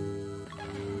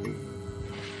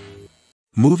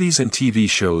Movies and TV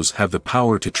shows have the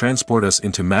power to transport us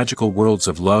into magical worlds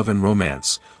of love and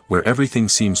romance, where everything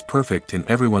seems perfect and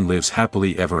everyone lives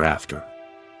happily ever after.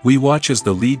 We watch as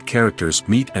the lead characters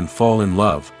meet and fall in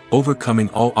love, overcoming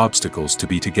all obstacles to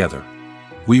be together.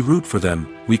 We root for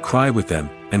them, we cry with them,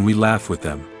 and we laugh with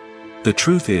them. The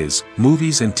truth is,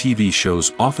 movies and TV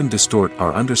shows often distort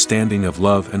our understanding of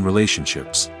love and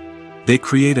relationships. They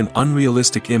create an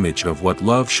unrealistic image of what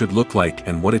love should look like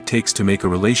and what it takes to make a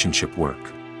relationship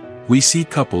work. We see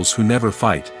couples who never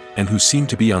fight, and who seem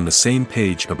to be on the same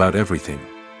page about everything.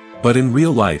 But in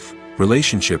real life,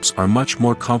 relationships are much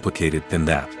more complicated than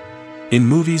that. In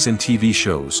movies and TV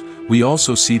shows, we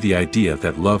also see the idea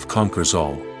that love conquers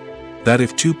all. That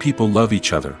if two people love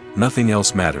each other, nothing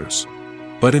else matters.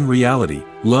 But in reality,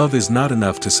 love is not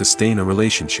enough to sustain a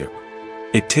relationship.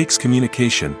 It takes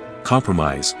communication,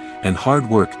 compromise, and hard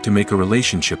work to make a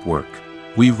relationship work.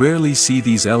 We rarely see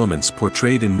these elements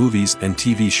portrayed in movies and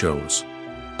TV shows.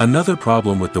 Another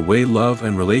problem with the way love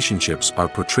and relationships are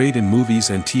portrayed in movies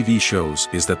and TV shows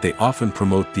is that they often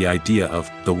promote the idea of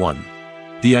the one.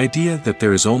 The idea that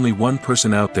there is only one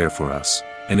person out there for us,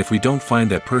 and if we don't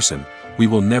find that person, we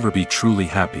will never be truly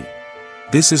happy.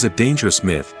 This is a dangerous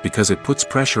myth because it puts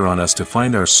pressure on us to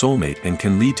find our soulmate and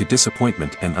can lead to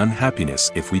disappointment and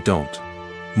unhappiness if we don't.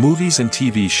 Movies and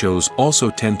TV shows also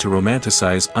tend to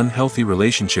romanticize unhealthy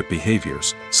relationship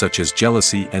behaviors, such as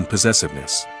jealousy and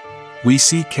possessiveness. We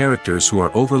see characters who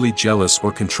are overly jealous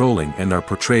or controlling and are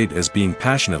portrayed as being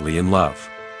passionately in love.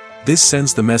 This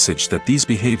sends the message that these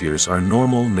behaviors are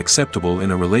normal and acceptable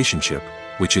in a relationship,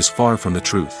 which is far from the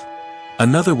truth.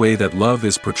 Another way that love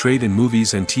is portrayed in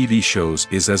movies and TV shows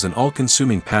is as an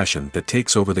all-consuming passion that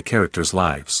takes over the characters'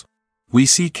 lives. We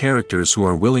see characters who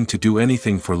are willing to do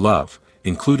anything for love,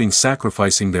 including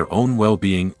sacrificing their own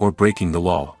well-being or breaking the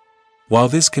law. While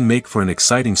this can make for an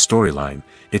exciting storyline,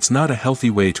 it's not a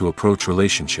healthy way to approach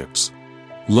relationships.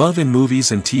 Love in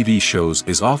movies and TV shows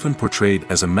is often portrayed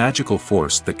as a magical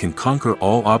force that can conquer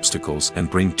all obstacles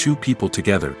and bring two people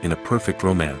together in a perfect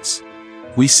romance.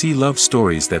 We see love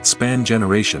stories that span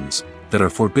generations, that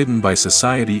are forbidden by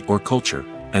society or culture,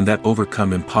 and that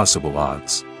overcome impossible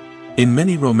odds. In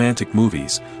many romantic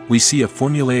movies, we see a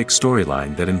formulaic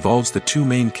storyline that involves the two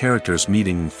main characters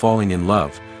meeting and falling in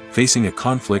love, facing a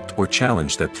conflict or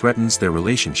challenge that threatens their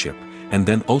relationship, and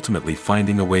then ultimately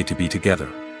finding a way to be together.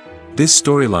 This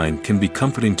storyline can be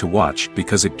comforting to watch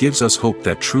because it gives us hope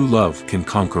that true love can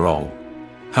conquer all.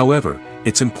 However,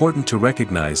 it's important to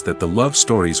recognize that the love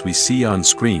stories we see on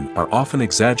screen are often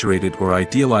exaggerated or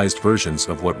idealized versions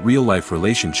of what real-life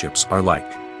relationships are like.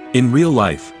 In real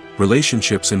life,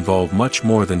 relationships involve much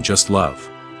more than just love.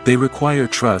 They require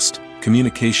trust,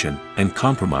 communication, and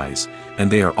compromise, and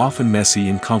they are often messy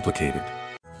and complicated.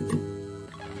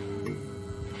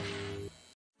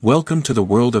 Welcome to the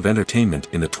world of entertainment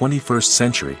in the 21st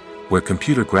century, where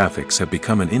computer graphics have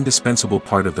become an indispensable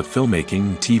part of the filmmaking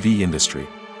and TV industry.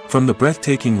 From the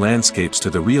breathtaking landscapes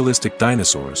to the realistic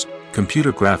dinosaurs,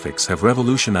 computer graphics have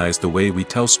revolutionized the way we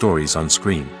tell stories on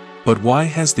screen. But why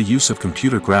has the use of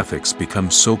computer graphics become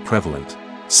so prevalent?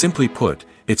 Simply put,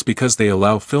 it's because they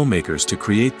allow filmmakers to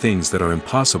create things that are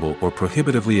impossible or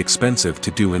prohibitively expensive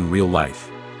to do in real life.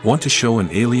 Want to show an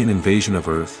alien invasion of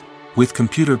Earth? With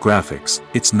computer graphics,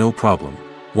 it's no problem.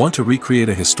 Want to recreate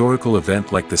a historical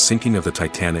event like the sinking of the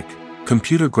Titanic?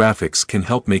 Computer graphics can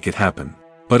help make it happen.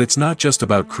 But it's not just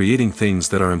about creating things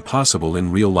that are impossible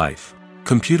in real life.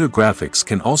 Computer graphics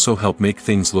can also help make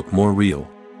things look more real.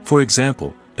 For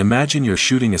example, imagine you're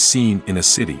shooting a scene in a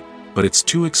city, but it's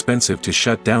too expensive to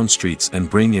shut down streets and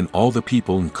bring in all the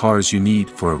people and cars you need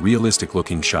for a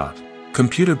realistic-looking shot.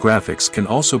 Computer graphics can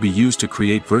also be used to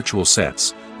create virtual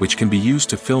sets, which can be used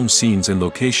to film scenes in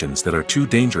locations that are too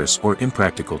dangerous or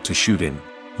impractical to shoot in.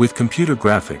 With computer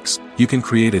graphics, you can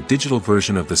create a digital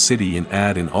version of the city and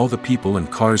add in all the people and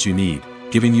cars you need,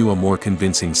 giving you a more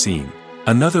convincing scene.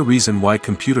 Another reason why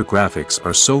computer graphics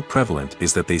are so prevalent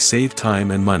is that they save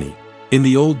time and money. In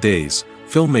the old days,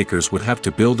 filmmakers would have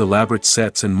to build elaborate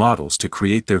sets and models to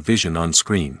create their vision on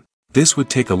screen. This would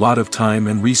take a lot of time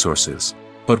and resources.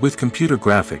 But with computer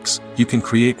graphics, you can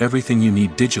create everything you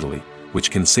need digitally,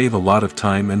 which can save a lot of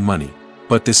time and money.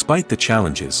 But despite the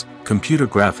challenges, computer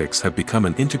graphics have become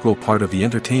an integral part of the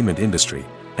entertainment industry,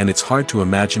 and it's hard to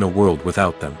imagine a world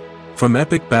without them. From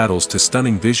epic battles to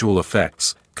stunning visual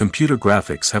effects, computer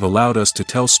graphics have allowed us to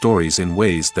tell stories in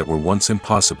ways that were once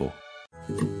impossible.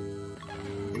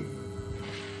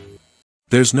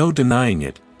 There's no denying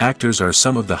it, actors are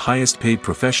some of the highest paid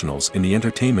professionals in the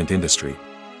entertainment industry.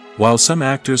 While some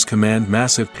actors command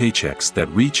massive paychecks that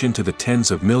reach into the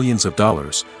tens of millions of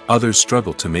dollars, others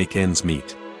struggle to make ends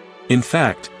meet. In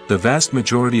fact, the vast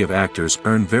majority of actors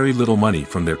earn very little money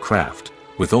from their craft,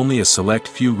 with only a select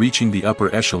few reaching the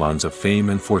upper echelons of fame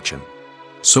and fortune.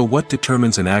 So what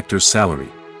determines an actor's salary?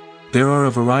 There are a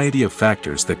variety of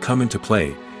factors that come into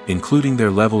play, including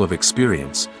their level of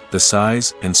experience, the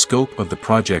size and scope of the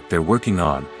project they're working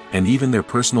on, and even their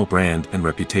personal brand and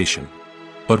reputation.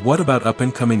 But what about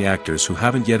up-and-coming actors who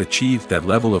haven't yet achieved that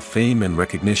level of fame and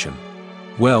recognition?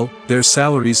 Well, their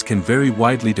salaries can vary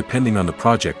widely depending on the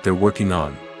project they're working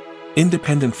on.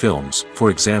 Independent films,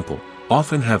 for example,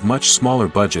 often have much smaller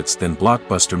budgets than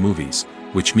blockbuster movies,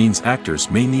 which means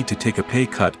actors may need to take a pay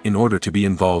cut in order to be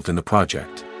involved in the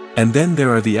project. And then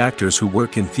there are the actors who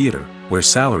work in theater, where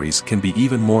salaries can be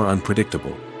even more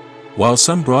unpredictable. While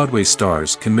some Broadway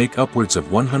stars can make upwards of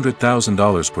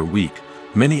 $100,000 per week,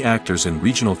 many actors in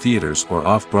regional theaters or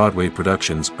off-Broadway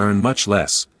productions earn much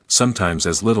less, sometimes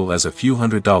as little as a few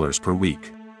 $100s per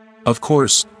week. Of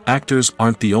course, actors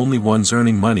aren't the only ones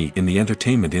earning money in the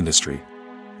entertainment industry.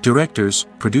 Directors,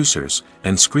 producers,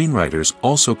 and screenwriters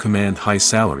also command high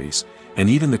salaries, and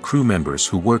even the crew members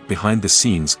who work behind the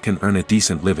scenes can earn a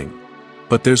decent living.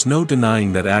 But there's no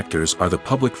denying that actors are the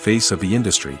public face of the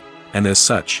industry, and as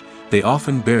such, they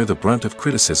often bear the brunt of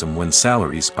criticism when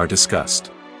salaries are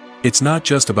discussed. It's not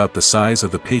just about the size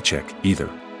of the paycheck, either.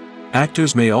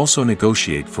 Actors may also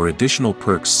negotiate for additional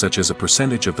perks such as a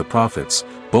percentage of the profits,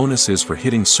 bonuses for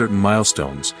hitting certain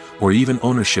milestones, or even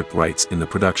ownership rights in the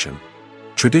production.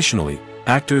 Traditionally,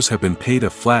 actors have been paid a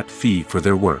flat fee for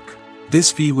their work.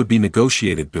 This fee would be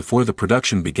negotiated before the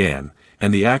production began,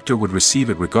 and the actor would receive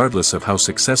it regardless of how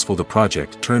successful the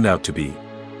project turned out to be.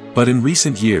 But in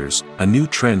recent years, a new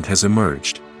trend has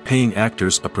emerged, paying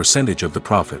actors a percentage of the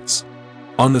profits.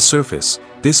 On the surface,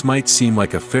 this might seem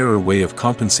like a fairer way of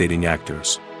compensating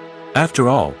actors. After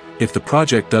all, if the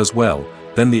project does well,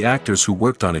 then the actors who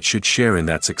worked on it should share in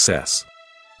that success.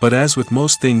 But as with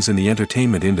most things in the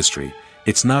entertainment industry,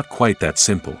 it's not quite that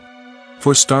simple.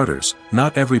 For starters,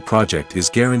 not every project is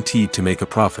guaranteed to make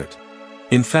a profit.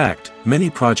 In fact, many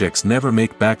projects never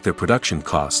make back their production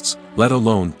costs, let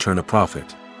alone turn a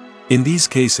profit. In these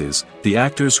cases, the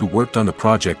actors who worked on the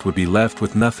project would be left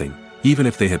with nothing, even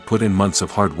if they had put in months of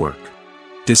hard work.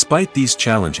 Despite these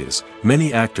challenges,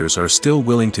 many actors are still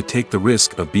willing to take the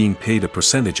risk of being paid a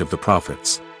percentage of the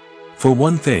profits. For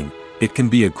one thing, it can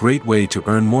be a great way to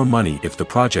earn more money if the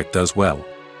project does well.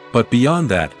 But beyond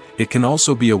that, it can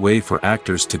also be a way for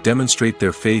actors to demonstrate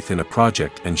their faith in a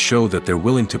project and show that they're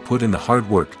willing to put in the hard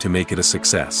work to make it a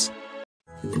success.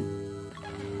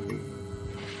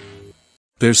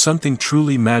 There's something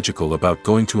truly magical about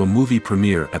going to a movie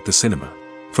premiere at the cinema.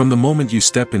 From the moment you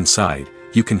step inside,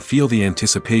 you can feel the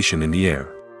anticipation in the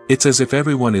air. It's as if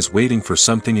everyone is waiting for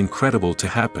something incredible to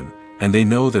happen, and they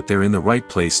know that they're in the right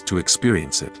place to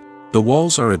experience it. The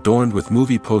walls are adorned with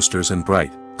movie posters and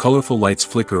bright, colorful lights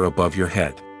flicker above your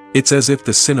head. It's as if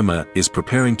the cinema is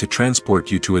preparing to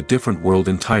transport you to a different world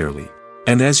entirely.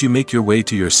 And as you make your way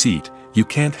to your seat, you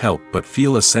can't help but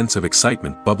feel a sense of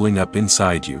excitement bubbling up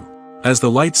inside you. As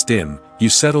the lights dim, you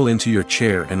settle into your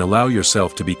chair and allow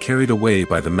yourself to be carried away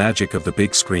by the magic of the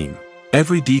big screen.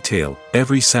 Every detail,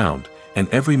 every sound, and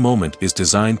every moment is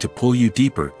designed to pull you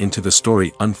deeper into the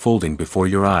story unfolding before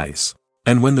your eyes.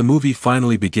 And when the movie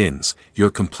finally begins, you're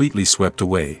completely swept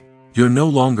away. You're no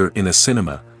longer in a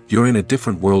cinema, you're in a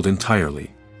different world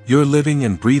entirely. You're living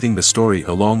and breathing the story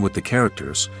along with the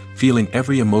characters, feeling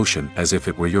every emotion as if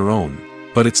it were your own.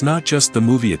 But it's not just the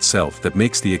movie itself that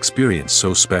makes the experience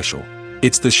so special.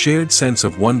 It's the shared sense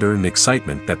of wonder and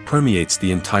excitement that permeates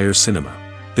the entire cinema.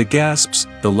 The gasps,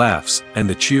 the laughs, and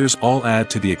the cheers all add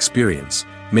to the experience,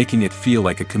 making it feel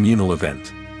like a communal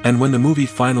event. And when the movie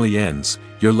finally ends,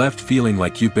 you're left feeling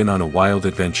like you've been on a wild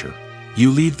adventure.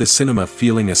 You leave the cinema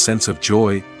feeling a sense of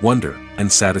joy, wonder, and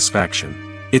satisfaction.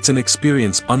 It's an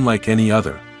experience unlike any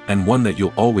other, and one that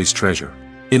you'll always treasure.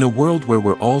 In a world where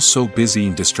we're all so busy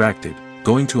and distracted,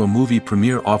 going to a movie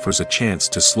premiere offers a chance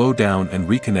to slow down and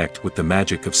reconnect with the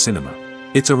magic of cinema.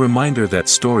 It's a reminder that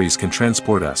stories can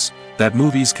transport us, that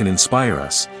movies can inspire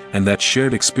us, and that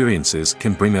shared experiences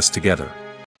can bring us together.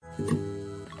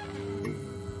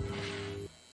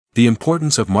 The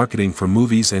importance of marketing for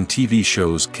movies and TV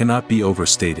shows cannot be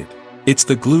overstated. It's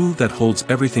the glue that holds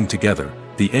everything together,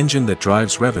 the engine that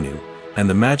drives revenue, and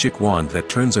the magic wand that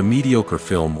turns a mediocre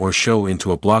film or show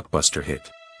into a blockbuster hit.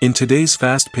 In today's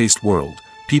fast-paced world,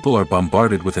 people are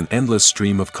bombarded with an endless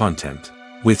stream of content.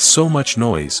 With so much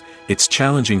noise, it's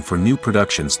challenging for new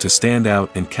productions to stand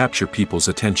out and capture people's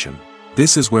attention.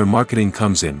 This is where marketing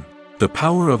comes in. The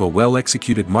power of a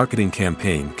well-executed marketing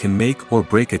campaign can make or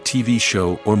break a TV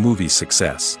show or movie's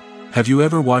success. Have you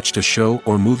ever watched a show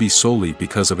or movie solely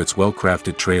because of its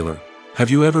well-crafted trailer? Have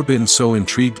you ever been so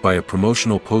intrigued by a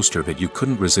promotional poster that you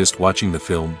couldn't resist watching the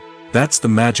film? That's the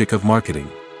magic of marketing.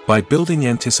 By building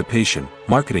anticipation,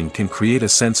 marketing can create a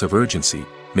sense of urgency,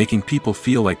 making people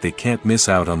feel like they can't miss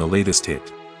out on the latest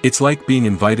hit. It's like being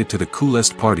invited to the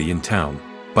coolest party in town.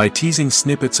 By teasing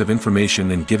snippets of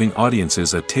information and giving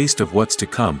audiences a taste of what's to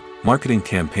come, marketing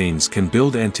campaigns can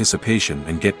build anticipation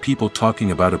and get people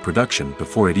talking about a production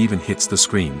before it even hits the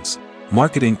screens.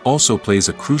 Marketing also plays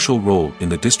a crucial role in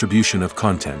the distribution of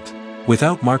content.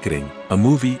 Without marketing, a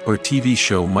movie or TV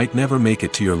show might never make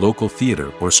it to your local theater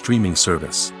or streaming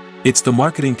service. It's the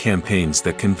marketing campaigns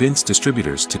that convince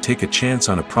distributors to take a chance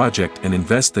on a project and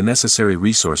invest the necessary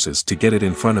resources to get it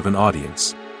in front of an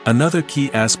audience. Another key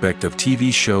aspect of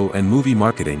TV show and movie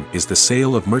marketing is the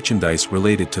sale of merchandise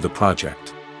related to the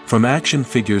project. From action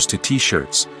figures to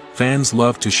t-shirts, fans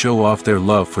love to show off their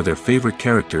love for their favorite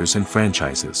characters and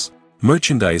franchises.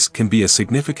 Merchandise can be a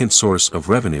significant source of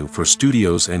revenue for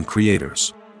studios and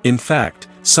creators. In fact,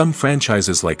 some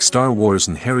franchises like Star Wars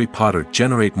and Harry Potter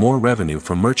generate more revenue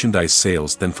from merchandise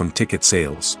sales than from ticket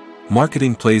sales.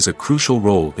 Marketing plays a crucial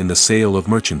role in the sale of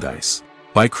merchandise.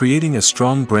 By creating a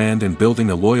strong brand and building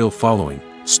a loyal following,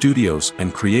 studios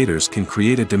and creators can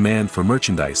create a demand for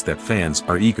merchandise that fans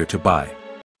are eager to buy.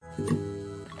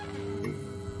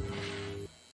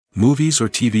 Movies or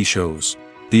TV shows?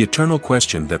 The eternal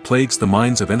question that plagues the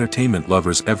minds of entertainment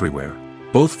lovers everywhere.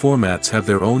 Both formats have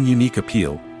their own unique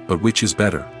appeal, but which is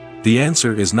better? The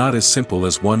answer is not as simple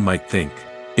as one might think.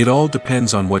 It all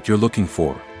depends on what you're looking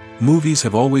for. Movies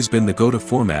have always been the go-to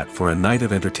format for a night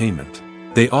of entertainment.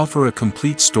 They offer a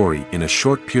complete story in a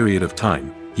short period of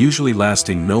time, usually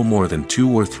lasting no more than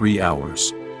 2 or 3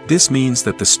 hours. This means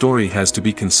that the story has to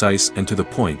be concise and to the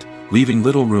point, leaving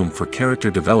little room for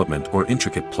character development or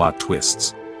intricate plot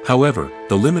twists. However,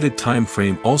 the limited time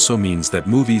frame also means that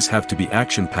movies have to be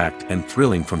action-packed and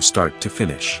thrilling from start to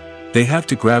finish. They have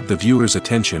to grab the viewer's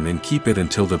attention and keep it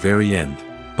until the very end.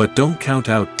 But don't count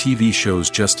out TV shows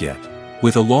just yet.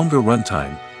 With a longer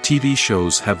runtime, TV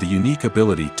shows have the unique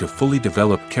ability to fully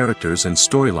develop characters and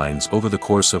storylines over the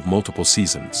course of multiple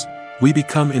seasons. We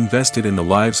become invested in the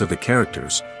lives of the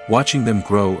characters, watching them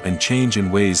grow and change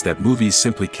in ways that movies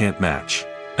simply can't match.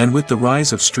 And with the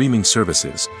rise of streaming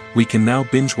services, we can now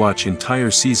binge-watch entire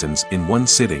seasons in one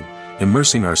sitting,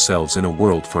 immersing ourselves in a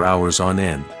world for hours on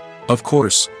end. Of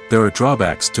course, there are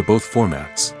drawbacks to both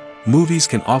formats. Movies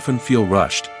can often feel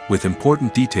rushed, with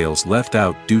important details left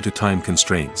out due to time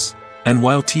constraints. And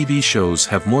while TV shows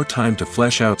have more time to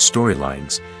flesh out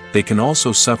storylines, they can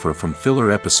also suffer from filler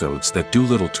episodes that do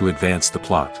little to advance the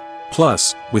plot.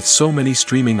 Plus, with so many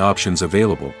streaming options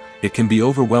available, it can be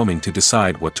overwhelming to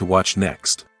decide what to watch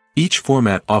next. Each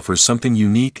format offers something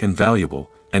unique and valuable,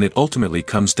 and it ultimately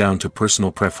comes down to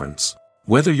personal preference.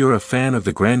 Whether you're a fan of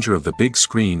the grandeur of the big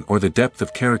screen or the depth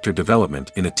of character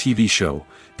development in a TV show,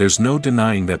 there's no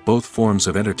denying that both forms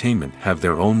of entertainment have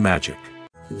their own magic.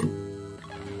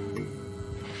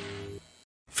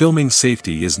 Filming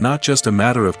safety is not just a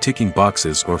matter of ticking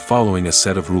boxes or following a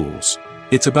set of rules.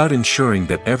 It's about ensuring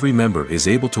that every member is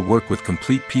able to work with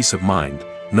complete peace of mind,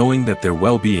 knowing that their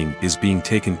well-being is being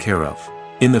taken care of.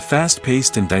 In the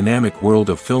fast-paced and dynamic world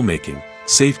of filmmaking,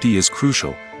 safety is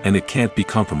crucial, and it can't be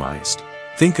compromised.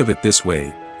 Think of it this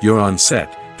way: you're on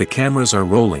set, the cameras are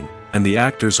rolling, and the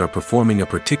actors are performing a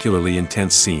particularly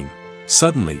intense scene.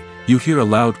 Suddenly, you hear a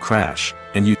loud crash,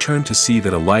 and you turn to see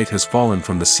that a light has fallen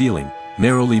from the ceiling,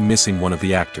 narrowly missing one of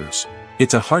the actors.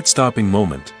 It's a heart-stopping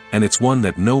moment, and it's one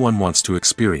that no one wants to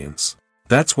experience.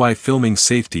 That's why filming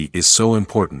safety is so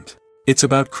important. It's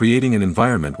about creating an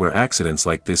environment where accidents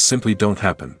like this simply don't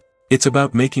happen. It's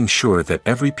about making sure that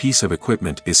every piece of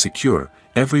equipment is secure,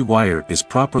 every wire is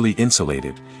properly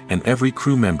insulated, and every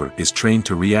crew member is trained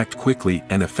to react quickly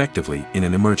and effectively in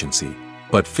an emergency.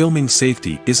 But filming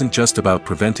safety isn't just about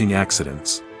preventing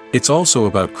accidents. It's also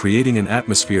about creating an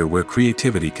atmosphere where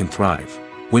creativity can thrive.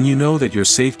 When you know that your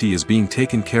safety is being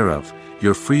taken care of,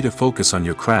 you're free to focus on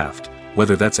your craft,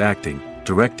 whether that's acting,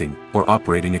 directing, or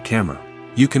operating a camera.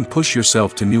 You can push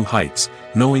yourself to new heights,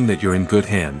 knowing that you're in good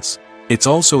hands. It's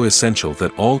also essential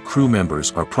that all crew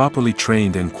members are properly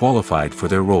trained and qualified for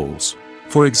their roles.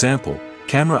 For example,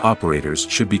 camera operators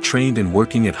should be trained in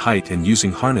working at height and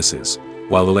using harnesses,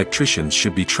 while electricians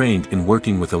should be trained in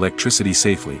working with electricity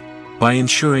safely. By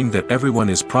ensuring that everyone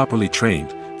is properly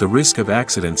trained, the risk of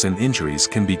accidents and injuries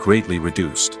can be greatly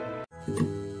reduced.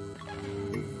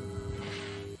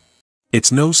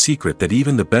 It's no secret that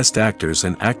even the best actors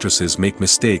and actresses make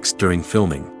mistakes during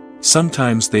filming.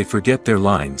 Sometimes they forget their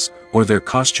lines, or their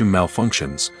costume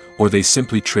malfunctions, or they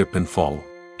simply trip and fall.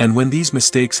 And when these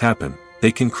mistakes happen,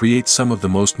 they can create some of the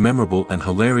most memorable and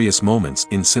hilarious moments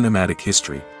in cinematic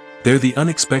history. They're the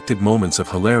unexpected moments of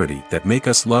hilarity that make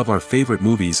us love our favorite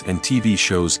movies and TV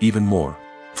shows even more.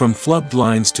 From flubbed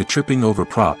lines to tripping over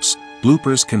props,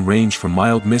 bloopers can range from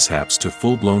mild mishaps to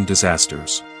full-blown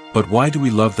disasters. But why do we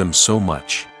love them so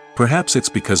much? Perhaps it's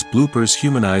because bloopers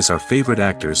humanize our favorite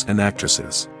actors and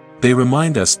actresses. They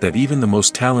remind us that even the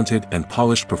most talented and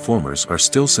polished performers are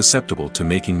still susceptible to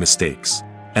making mistakes.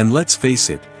 And let's face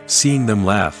it, seeing them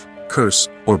laugh, curse,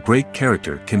 or break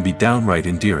character can be downright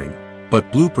endearing.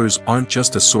 But bloopers aren't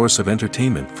just a source of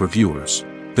entertainment for viewers.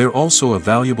 They're also a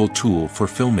valuable tool for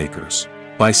filmmakers.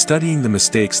 By studying the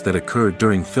mistakes that occurred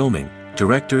during filming,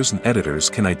 directors and editors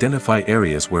can identify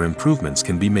areas where improvements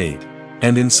can be made.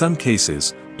 And in some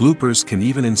cases, bloopers can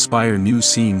even inspire new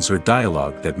scenes or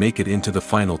dialogue that make it into the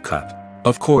final cut.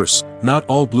 Of course, not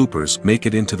all bloopers make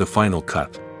it into the final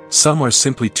cut. Some are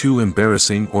simply too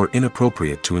embarrassing or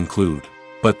inappropriate to include.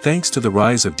 But thanks to the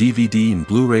rise of DVD and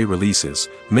Blu-ray releases,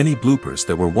 many bloopers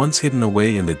that were once hidden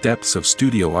away in the depths of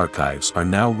studio archives are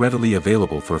now readily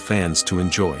available for fans to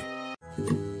enjoy.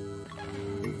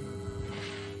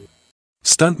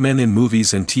 Stuntmen in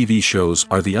movies and TV shows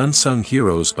are the unsung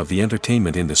heroes of the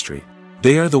entertainment industry.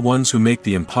 They are the ones who make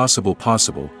the impossible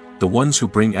possible, the ones who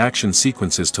bring action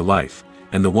sequences to life,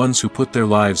 and the ones who put their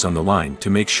lives on the line to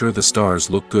make sure the stars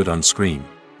look good on screen.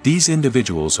 These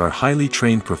individuals are highly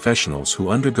trained professionals who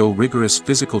undergo rigorous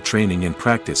physical training and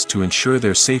practice to ensure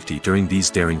their safety during these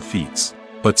daring feats.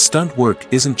 But stunt work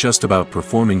isn't just about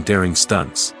performing daring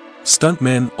stunts.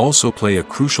 Stuntmen also play a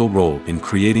crucial role in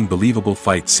creating believable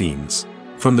fight scenes.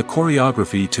 From the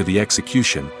choreography to the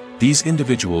execution, these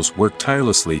individuals work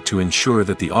tirelessly to ensure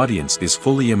that the audience is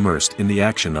fully immersed in the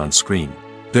action on screen.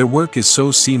 Their work is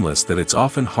so seamless that it's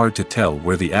often hard to tell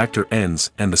where the actor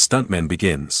ends and the stuntman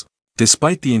begins.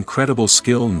 Despite the incredible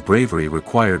skill and bravery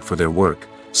required for their work,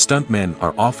 stuntmen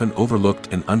are often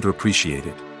overlooked and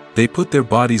underappreciated. They put their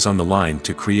bodies on the line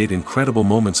to create incredible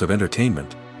moments of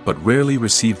entertainment, but rarely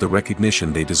receive the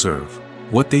recognition they deserve.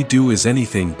 What they do is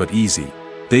anything but easy.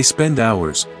 They spend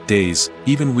hours, days,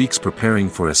 even weeks preparing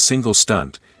for a single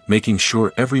stunt, making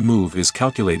sure every move is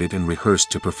calculated and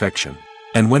rehearsed to perfection.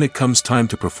 And when it comes time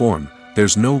to perform,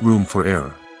 there's no room for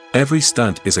error. Every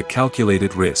stunt is a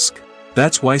calculated risk.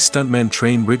 That's why stuntmen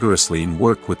train rigorously and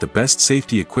work with the best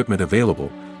safety equipment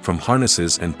available, from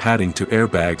harnesses and padding to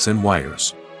airbags and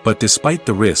wires. But despite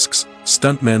the risks,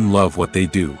 stuntmen love what they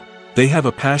do. They have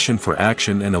a passion for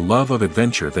action and a love of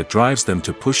adventure that drives them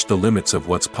to push the limits of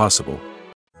what's possible.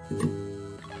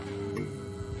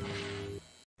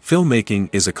 Filmmaking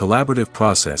is a collaborative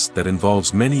process that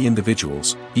involves many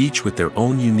individuals, each with their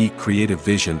own unique creative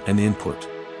vision and input.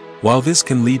 While this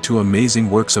can lead to amazing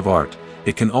works of art,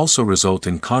 it can also result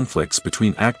in conflicts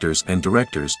between actors and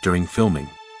directors during filming.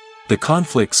 The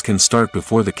conflicts can start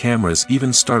before the cameras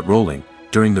even start rolling,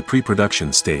 during the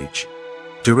pre-production stage.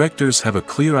 Directors have a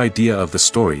clear idea of the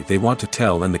story they want to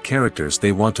tell and the characters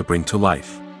they want to bring to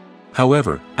life.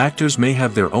 However, actors may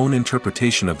have their own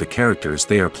interpretation of the characters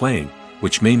they are playing,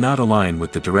 which may not align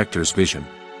with the director's vision.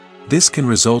 This can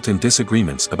result in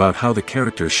disagreements about how the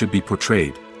characters should be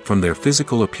portrayed, from their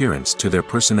physical appearance to their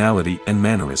personality and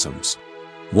mannerisms.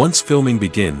 Once filming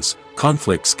begins,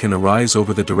 conflicts can arise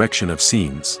over the direction of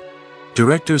scenes.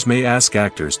 Directors may ask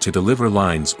actors to deliver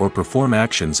lines or perform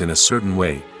actions in a certain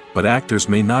way, but actors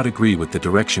may not agree with the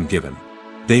direction given.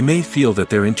 They may feel that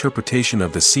their interpretation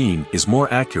of the scene is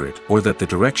more accurate or that the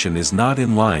direction is not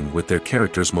in line with their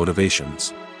character's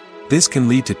motivations. This can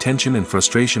lead to tension and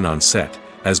frustration on set,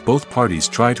 as both parties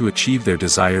try to achieve their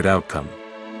desired outcome.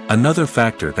 Another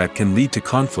factor that can lead to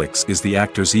conflicts is the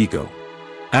actor's ego.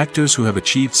 Actors who have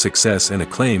achieved success and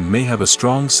acclaim may have a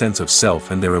strong sense of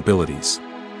self and their abilities.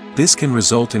 This can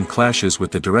result in clashes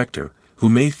with the director, who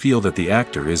may feel that the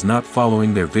actor is not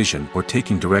following their vision or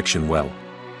taking direction well.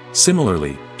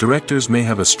 Similarly, directors may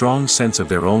have a strong sense of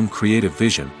their own creative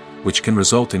vision, which can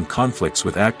result in conflicts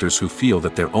with actors who feel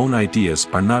that their own ideas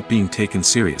are not being taken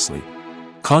seriously.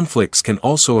 Conflicts can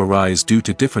also arise due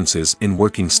to differences in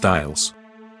working styles.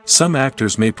 Some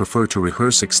actors may prefer to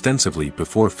rehearse extensively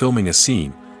before filming a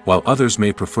scene, while others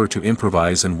may prefer to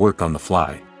improvise and work on the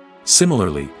fly.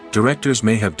 Similarly, directors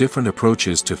may have different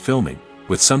approaches to filming,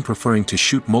 with some preferring to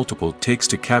shoot multiple takes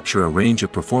to capture a range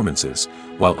of performances,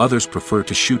 while others prefer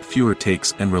to shoot fewer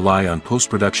takes and rely on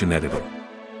post-production editing.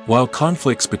 While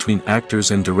conflicts between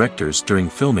actors and directors during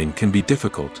filming can be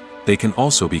difficult, they can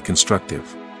also be constructive.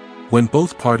 When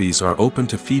both parties are open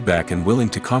to feedback and willing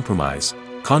to compromise,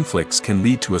 conflicts can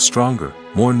lead to a stronger,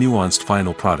 more nuanced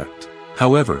final product.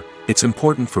 However, it's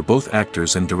important for both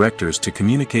actors and directors to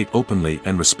communicate openly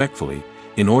and respectfully,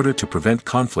 in order to prevent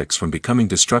conflicts from becoming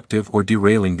destructive or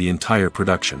derailing the entire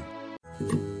production.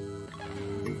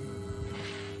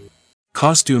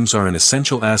 Costumes are an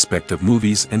essential aspect of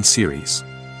movies and series.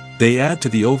 They add to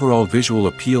the overall visual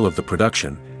appeal of the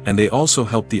production, and they also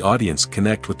help the audience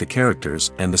connect with the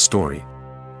characters and the story.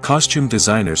 Costume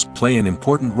designers play an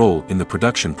important role in the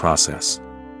production process.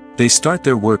 They start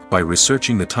their work by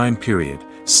researching the time period,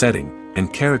 setting,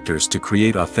 and characters to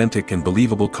create authentic and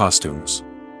believable costumes.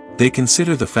 They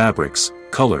consider the fabrics,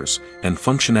 colors, and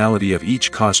functionality of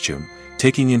each costume,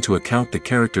 taking into account the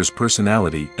character's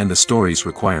personality and the story's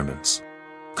requirements.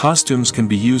 Costumes can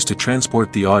be used to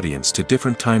transport the audience to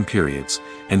different time periods,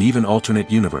 and even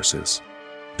alternate universes.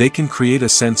 They can create a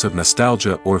sense of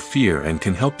nostalgia or fear and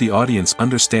can help the audience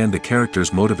understand the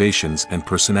character's motivations and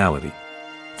personality.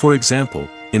 For example,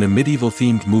 in a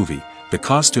medieval-themed movie, the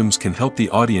costumes can help the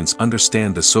audience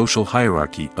understand the social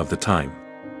hierarchy of the time.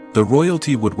 The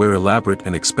royalty would wear elaborate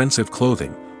and expensive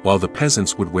clothing, while the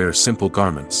peasants would wear simple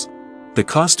garments. The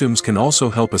costumes can also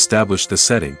help establish the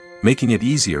setting, making it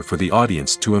easier for the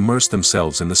audience to immerse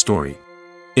themselves in the story.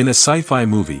 In a sci-fi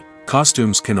movie,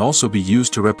 costumes can also be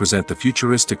used to represent the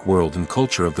futuristic world and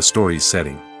culture of the story's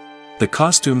setting. The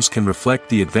costumes can reflect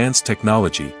the advanced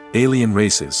technology, alien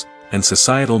races, and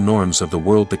societal norms of the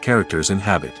world the characters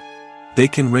inhabit. They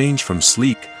can range from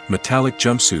sleek, metallic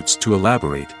jumpsuits to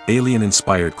elaborate,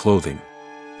 alien-inspired clothing.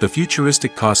 The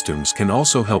futuristic costumes can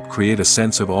also help create a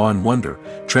sense of awe and wonder,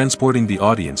 transporting the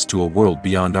audience to a world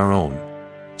beyond our own.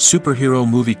 Superhero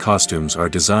movie costumes are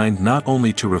designed not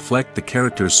only to reflect the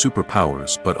character's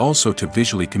superpowers but also to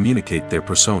visually communicate their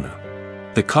persona.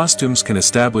 The costumes can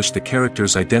establish the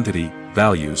character's identity,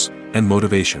 values, and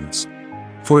motivations.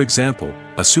 For example,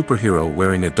 a superhero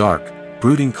wearing a dark,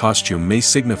 brooding costume may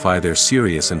signify their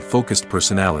serious and focused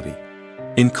personality.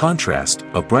 In contrast,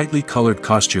 a brightly colored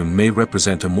costume may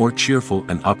represent a more cheerful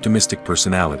and optimistic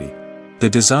personality. The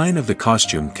design of the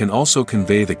costume can also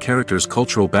convey the character's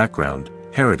cultural background,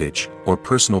 heritage, or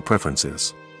personal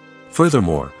preferences.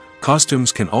 Furthermore,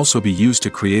 costumes can also be used to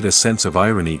create a sense of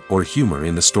irony or humor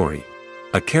in the story.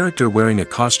 A character wearing a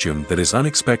costume that is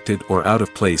unexpected or out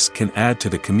of place can add to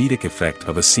the comedic effect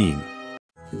of a scene.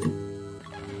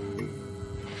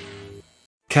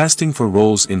 Casting for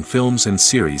roles in films and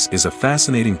series is a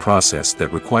fascinating process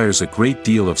that requires a great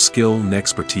deal of skill and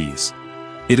expertise.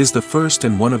 It is the first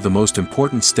and one of the most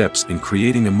important steps in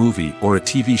creating a movie or a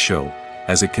TV show,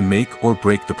 as it can make or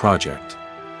break the project.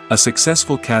 A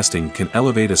successful casting can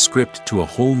elevate a script to a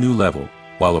whole new level,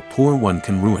 while a poor one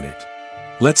can ruin it.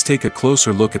 Let's take a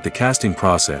closer look at the casting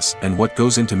process and what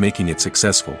goes into making it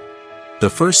successful. The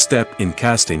first step in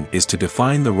casting is to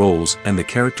define the roles and the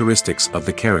characteristics of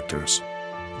the characters.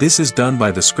 This is done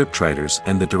by the scriptwriters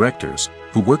and the directors,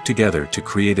 who work together to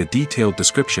create a detailed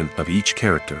description of each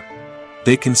character.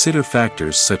 They consider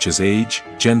factors such as age,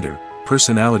 gender,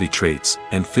 personality traits,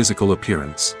 and physical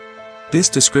appearance. This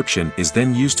description is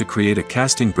then used to create a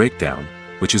casting breakdown,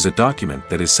 which is a document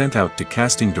that is sent out to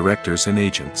casting directors and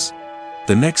agents.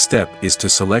 The next step is to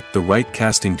select the right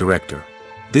casting director.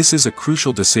 This is a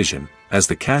crucial decision, as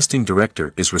the casting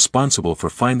director is responsible for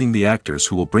finding the actors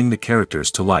who will bring the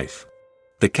characters to life.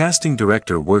 The casting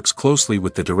director works closely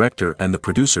with the director and the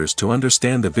producers to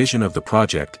understand the vision of the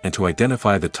project and to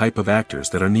identify the type of actors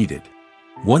that are needed.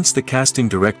 Once the casting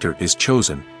director is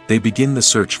chosen, they begin the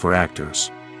search for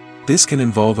actors. This can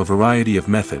involve a variety of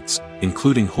methods,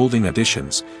 including holding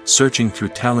auditions, searching through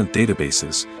talent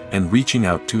databases, and reaching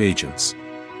out to agents.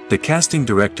 The casting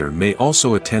director may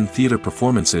also attend theater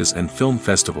performances and film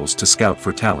festivals to scout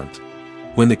for talent.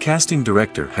 When the casting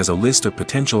director has a list of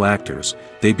potential actors,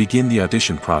 they begin the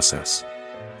audition process.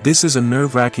 This is a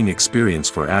nerve-wracking experience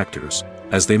for actors,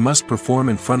 as they must perform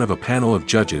in front of a panel of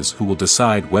judges who will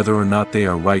decide whether or not they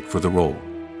are right for the role.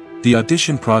 The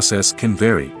audition process can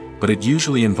vary, but it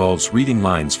usually involves reading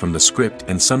lines from the script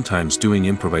and sometimes doing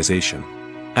improvisation.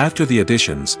 After the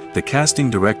auditions, the casting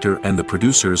director and the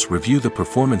producers review the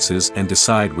performances and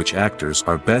decide which actors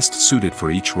are best suited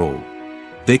for each role.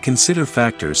 They consider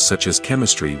factors such as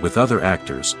chemistry with other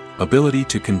actors, ability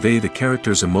to convey the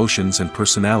character's emotions and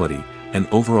personality, and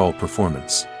overall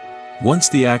performance. Once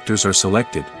the actors are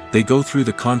selected, they go through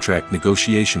the contract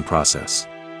negotiation process.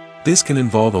 This can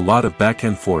involve a lot of back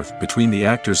and forth between the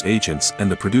actors' agents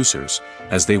and the producers,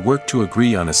 as they work to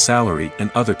agree on a salary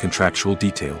and other contractual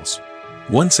details.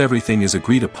 Once everything is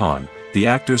agreed upon, the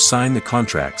actors sign the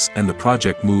contracts and the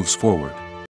project moves forward.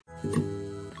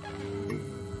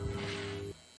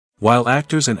 While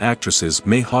actors and actresses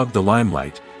may hog the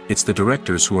limelight, it's the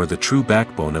directors who are the true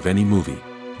backbone of any movie.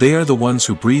 They are the ones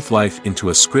who breathe life into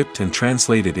a script and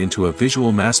translate it into a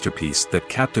visual masterpiece that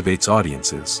captivates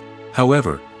audiences.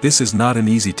 However, this is not an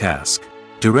easy task.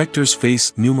 Directors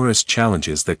face numerous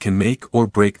challenges that can make or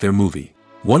break their movie.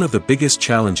 One of the biggest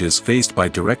challenges faced by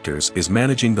directors is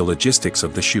managing the logistics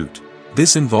of the shoot.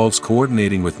 This involves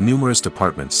coordinating with numerous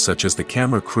departments such as the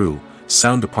camera crew,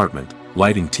 sound department,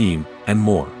 lighting team, and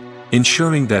more.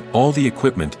 Ensuring that all the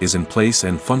equipment is in place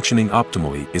and functioning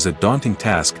optimally is a daunting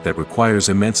task that requires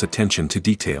immense attention to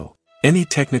detail. Any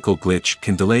technical glitch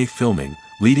can delay filming,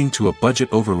 leading to a budget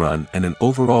overrun and an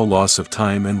overall loss of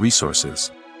time and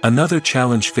resources. Another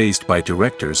challenge faced by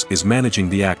directors is managing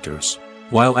the actors.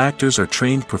 While actors are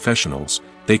trained professionals,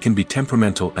 they can be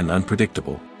temperamental and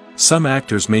unpredictable. Some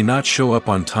actors may not show up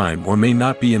on time or may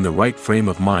not be in the right frame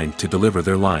of mind to deliver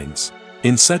their lines.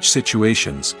 In such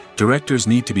situations, directors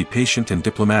need to be patient and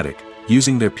diplomatic,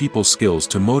 using their people skills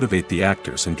to motivate the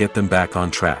actors and get them back on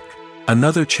track.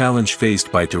 Another challenge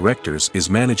faced by directors is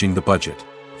managing the budget.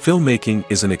 Filmmaking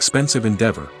is an expensive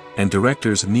endeavor, and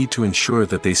directors need to ensure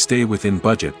that they stay within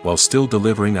budget while still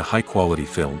delivering a high-quality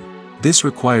film. This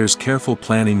requires careful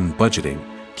planning and budgeting,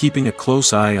 keeping a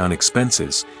close eye on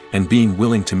expenses, and being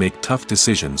willing to make tough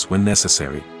decisions when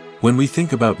necessary. When we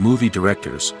think about movie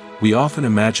directors, we often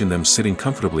imagine them sitting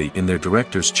comfortably in their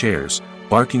director's chairs,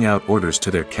 barking out orders to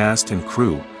their cast and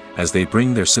crew, as they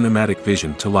bring their cinematic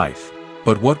vision to life.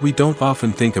 But what we don't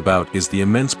often think about is the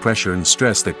immense pressure and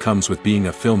stress that comes with being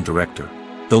a film director.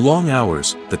 The long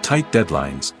hours, the tight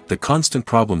deadlines, the constant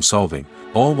problem solving,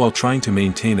 all while trying to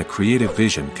maintain a creative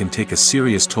vision can take a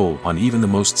serious toll on even the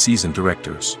most seasoned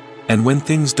directors. And when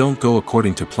things don't go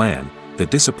according to plan, the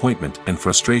disappointment and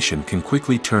frustration can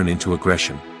quickly turn into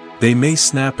aggression. They may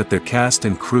snap at their cast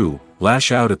and crew,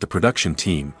 lash out at the production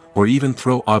team, or even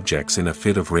throw objects in a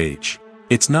fit of rage.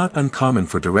 It's not uncommon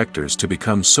for directors to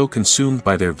become so consumed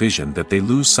by their vision that they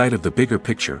lose sight of the bigger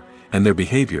picture, and their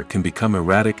behavior can become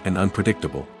erratic and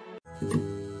unpredictable.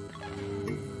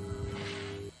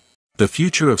 The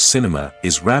future of cinema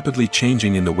is rapidly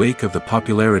changing in the wake of the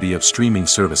popularity of streaming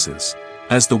services.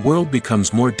 As the world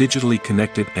becomes more digitally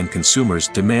connected and consumers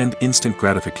demand instant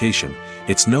gratification,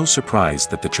 it's no surprise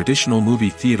that the traditional movie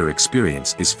theater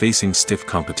experience is facing stiff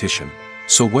competition.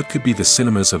 So what could be the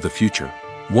cinemas of the future?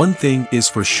 One thing is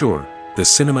for sure, the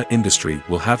cinema industry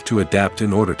will have to adapt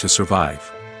in order to survive.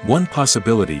 One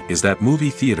possibility is that movie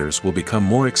theaters will become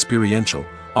more experiential,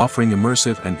 offering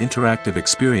immersive and interactive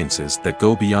experiences that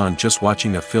go beyond just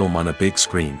watching a film on a big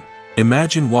screen.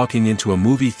 Imagine walking into a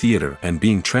movie theater and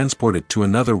being transported to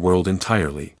another world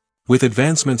entirely. With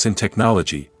advancements in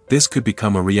technology, this could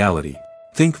become a reality.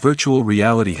 Think virtual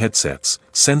reality headsets,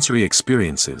 sensory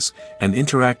experiences, and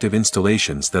interactive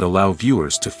installations that allow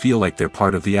viewers to feel like they're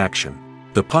part of the action.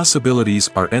 The possibilities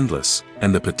are endless,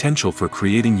 and the potential for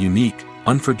creating unique,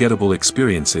 unforgettable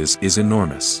experiences is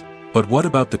enormous. But what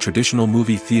about the traditional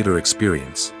movie theater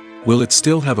experience? Will it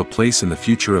still have a place in the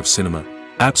future of cinema?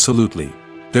 Absolutely.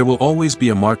 There will always be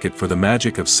a market for the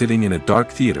magic of sitting in a dark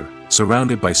theater,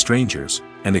 surrounded by strangers,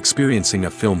 and experiencing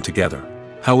a film together.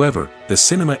 However, the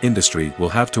cinema industry will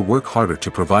have to work harder to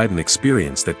provide an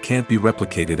experience that can't be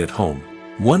replicated at home.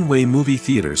 One way movie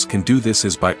theaters can do this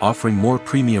is by offering more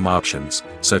premium options,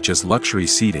 such as luxury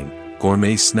seating,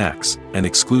 gourmet snacks, and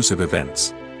exclusive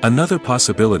events. Another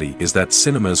possibility is that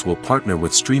cinemas will partner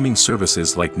with streaming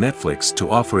services like Netflix to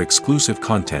offer exclusive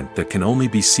content that can only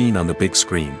be seen on the big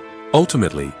screen.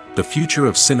 Ultimately, the future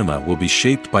of cinema will be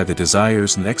shaped by the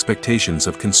desires and expectations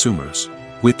of consumers.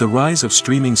 With the rise of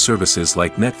streaming services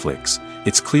like Netflix,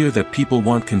 it's clear that people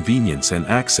want convenience and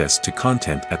access to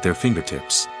content at their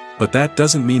fingertips. But that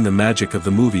doesn't mean the magic of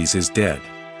the movies is dead.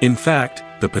 In fact,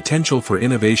 the potential for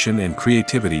innovation and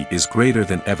creativity is greater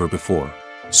than ever before.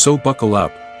 So buckle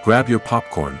up, grab your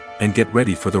popcorn, and get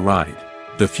ready for the ride.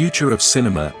 The future of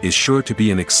cinema is sure to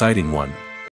be an exciting one.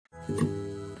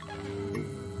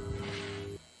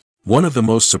 One of the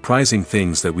most surprising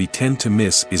things that we tend to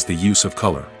miss is the use of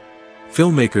color.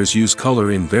 Filmmakers use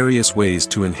color in various ways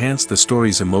to enhance the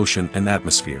story's emotion and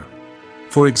atmosphere.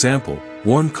 For example,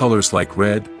 warm colors like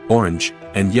red, orange,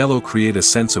 and yellow create a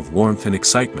sense of warmth and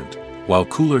excitement, while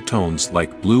cooler tones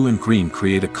like blue and green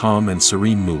create a calm and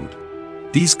serene mood.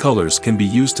 These colors can be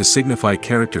used to signify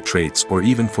character traits or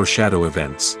even foreshadow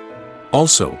events.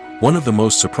 Also, one of the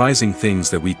most surprising things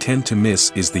that we tend to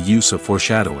miss is the use of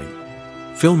foreshadowing.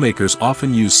 Filmmakers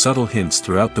often use subtle hints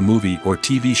throughout the movie or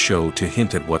TV show to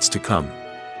hint at what's to come.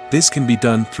 This can be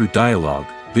done through dialogue,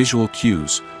 visual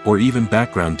cues, or even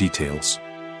background details.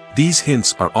 These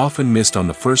hints are often missed on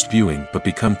the first viewing but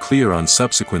become clear on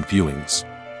subsequent viewings.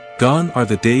 Gone are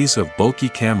the days of bulky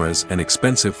cameras and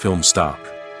expensive film stock.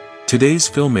 Today's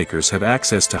filmmakers have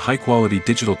access to high-quality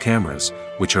digital cameras,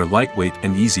 which are lightweight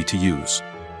and easy to use.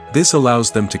 This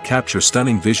allows them to capture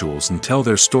stunning visuals and tell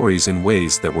their stories in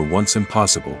ways that were once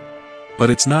impossible. But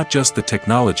it's not just the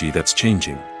technology that's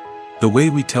changing. The way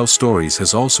we tell stories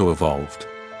has also evolved.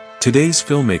 Today's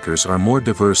filmmakers are more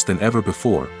diverse than ever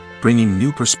before, bringing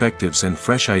new perspectives and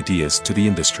fresh ideas to the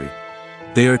industry.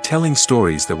 They are telling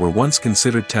stories that were once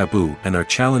considered taboo and are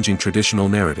challenging traditional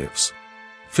narratives.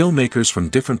 Filmmakers from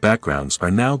different backgrounds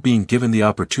are now being given the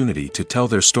opportunity to tell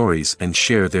their stories and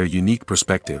share their unique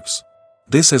perspectives.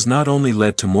 This has not only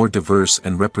led to more diverse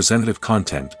and representative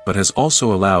content but has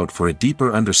also allowed for a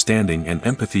deeper understanding and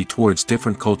empathy towards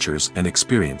different cultures and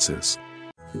experiences.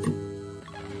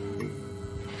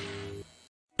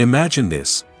 Imagine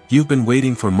this: you've been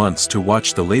waiting for months to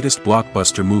watch the latest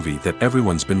blockbuster movie that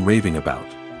everyone's been raving about.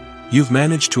 You've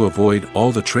managed to avoid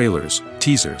all the trailers,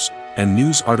 teasers, and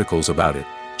news articles about it,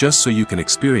 just so you can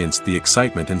experience the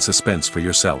excitement and suspense for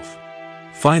yourself.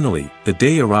 Finally, the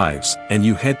day arrives, and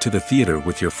you head to the theater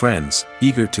with your friends,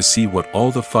 eager to see what all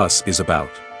the fuss is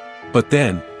about. But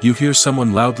then, you hear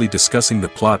someone loudly discussing the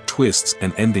plot twists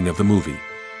and ending of the movie.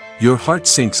 Your heart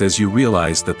sinks as you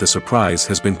realize that the surprise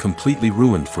has been completely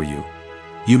ruined for you.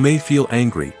 You may feel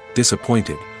angry,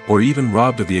 disappointed, or even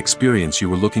robbed of the experience you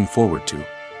were looking forward to.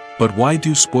 But why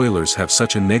do spoilers have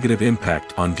such a negative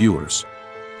impact on viewers?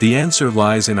 The answer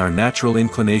lies in our natural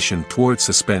inclination towards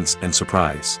suspense and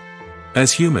surprise.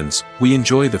 As humans, we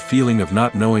enjoy the feeling of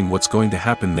not knowing what's going to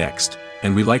happen next,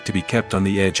 and we like to be kept on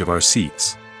the edge of our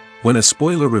seats. When a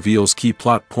spoiler reveals key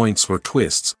plot points or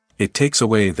twists, it takes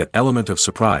away that element of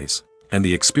surprise, and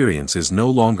the experience is no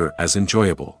longer as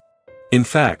enjoyable. In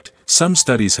fact, some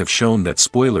studies have shown that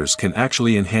spoilers can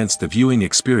actually enhance the viewing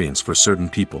experience for certain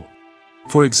people.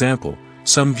 For example,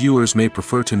 some viewers may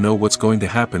prefer to know what's going to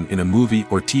happen in a movie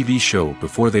or TV show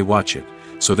before they watch it,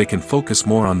 so they can focus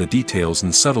more on the details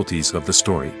and subtleties of the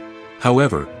story.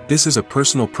 However, this is a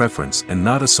personal preference and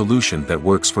not a solution that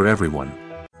works for everyone.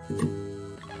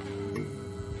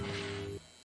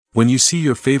 When you see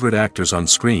your favorite actors on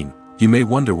screen, you may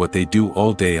wonder what they do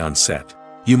all day on set.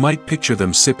 You might picture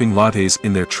them sipping lattes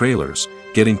in their trailers,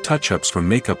 getting touch-ups from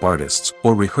makeup artists,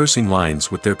 or rehearsing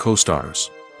lines with their co-stars.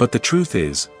 But the truth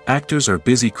is, actors are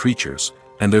busy creatures,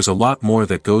 and there's a lot more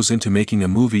that goes into making a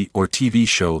movie or TV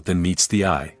show than meets the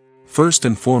eye. First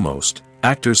and foremost,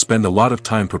 actors spend a lot of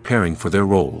time preparing for their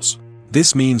roles.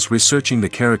 This means researching the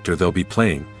character they'll be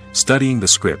playing, studying the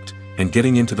script, and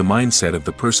getting into the mindset of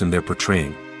the person they're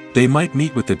portraying. They might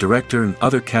meet with the director and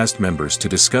other cast members to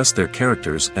discuss their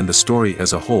characters and the story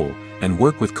as a whole, and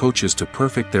work with coaches to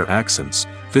perfect their accents,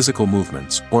 physical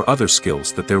movements, or other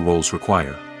skills that their roles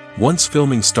require. Once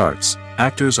filming starts,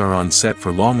 actors are on set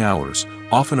for long hours,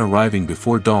 often arriving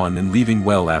before dawn and leaving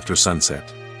well after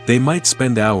sunset. They might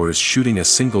spend hours shooting a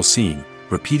single scene,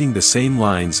 repeating the same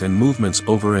lines and movements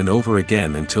over and over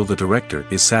again until the director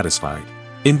is satisfied.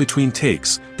 In between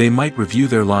takes, they might review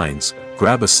their lines,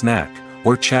 grab a snack,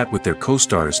 or chat with their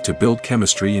co-stars to build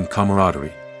chemistry and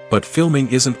camaraderie. But filming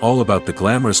isn't all about the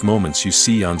glamorous moments you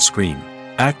see on screen.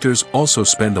 Actors also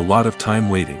spend a lot of time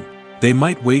waiting. They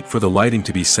might wait for the lighting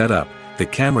to be set up, the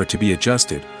camera to be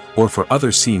adjusted, or for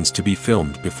other scenes to be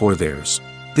filmed before theirs.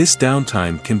 This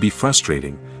downtime can be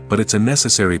frustrating, but it's a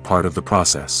necessary part of the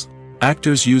process.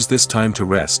 Actors use this time to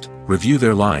rest, review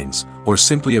their lines, or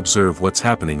simply observe what's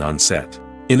happening on set.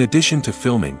 In addition to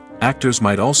filming, actors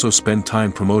might also spend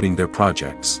time promoting their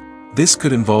projects. This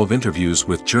could involve interviews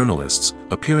with journalists,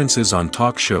 appearances on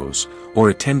talk shows, or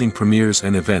attending premieres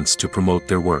and events to promote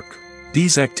their work.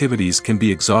 These activities can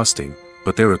be exhausting,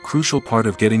 but they're a crucial part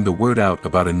of getting the word out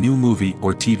about a new movie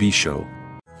or TV show.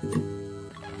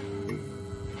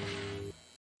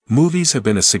 Movies have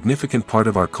been a significant part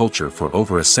of our culture for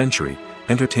over a century,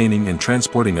 entertaining and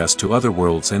transporting us to other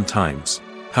worlds and times.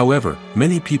 However,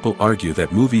 many people argue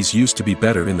that movies used to be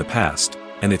better in the past,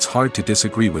 and it's hard to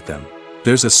disagree with them.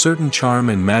 There's a certain charm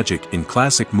and magic in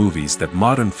classic movies that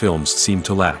modern films seem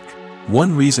to lack.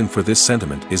 One reason for this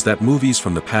sentiment is that movies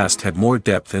from the past had more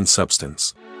depth and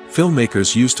substance.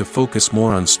 Filmmakers used to focus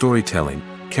more on storytelling,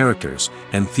 characters,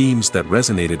 and themes that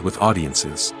resonated with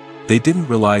audiences. They didn't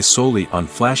rely solely on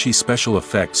flashy special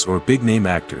effects or big-name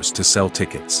actors to sell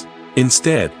tickets.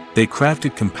 Instead, they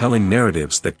crafted compelling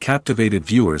narratives that captivated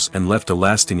viewers and left a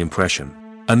lasting impression.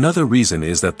 Another reason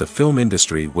is that the film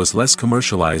industry was less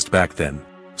commercialized back then.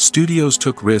 Studios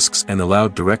took risks and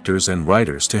allowed directors and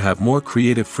writers to have more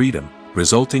creative freedom,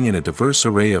 resulting in a diverse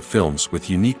array of films with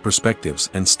unique perspectives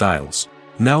and styles.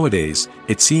 Nowadays,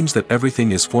 it seems that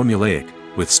everything is formulaic,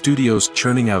 with studios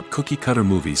churning out cookie-cutter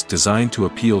movies designed to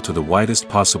appeal to the widest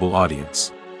possible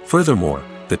audience. Furthermore,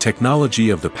 the technology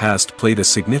of the past played a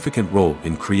significant role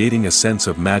in creating a sense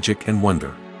of magic and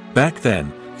wonder. Back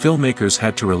then, filmmakers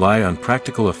had to rely on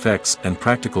practical effects and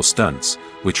practical stunts,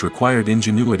 which required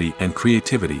ingenuity and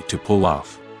creativity to pull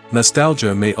off.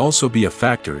 Nostalgia may also be a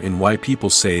factor in why people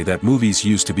say that movies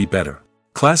used to be better.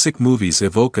 Classic movies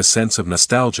evoke a sense of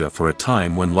nostalgia for a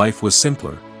time when life was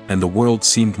simpler, and the world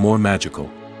seemed more magical.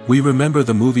 We remember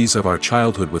the movies of our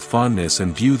childhood with fondness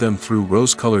and view them through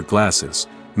rose-colored glasses,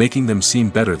 making them seem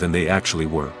better than they actually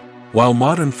were. While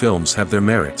modern films have their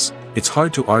merits, it's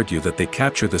hard to argue that they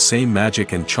capture the same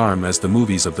magic and charm as the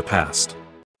movies of the past.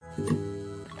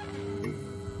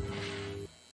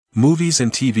 Movies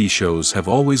and TV shows have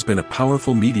always been a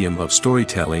powerful medium of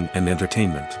storytelling and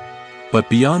entertainment. But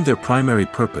beyond their primary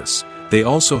purpose, they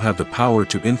also have the power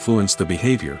to influence the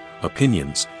behavior,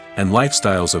 opinions, and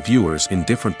lifestyles of viewers in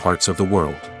different parts of the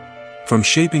world. From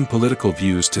shaping political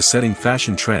views to setting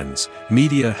fashion trends,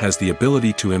 media has the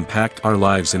ability to impact our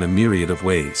lives in a myriad of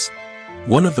ways.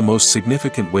 One of the most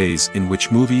significant ways in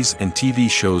which movies and TV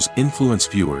shows influence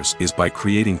viewers is by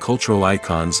creating cultural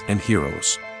icons and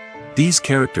heroes. These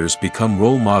characters become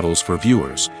role models for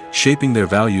viewers, shaping their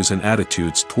values and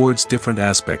attitudes towards different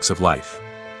aspects of life.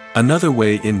 Another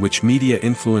way in which media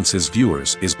influences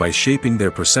viewers is by shaping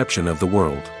their perception of the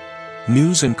world.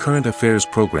 News and current affairs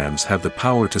programs have the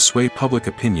power to sway public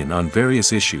opinion on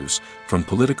various issues, from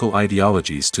political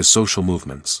ideologies to social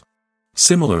movements.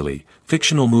 Similarly,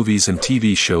 fictional movies and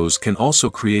TV shows can also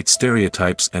create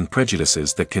stereotypes and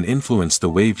prejudices that can influence the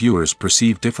way viewers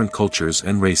perceive different cultures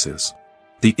and races.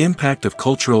 The impact of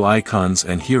cultural icons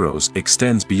and heroes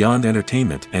extends beyond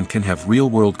entertainment and can have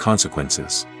real-world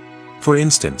consequences. For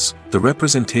instance, the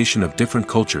representation of different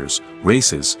cultures,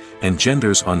 races, and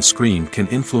genders on screen can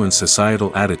influence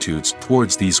societal attitudes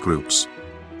towards these groups.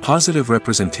 Positive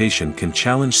representation can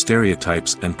challenge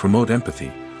stereotypes and promote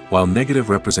empathy, while negative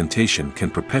representation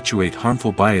can perpetuate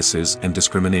harmful biases and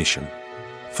discrimination.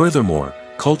 Furthermore,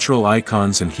 cultural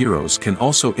icons and heroes can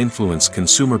also influence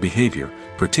consumer behavior,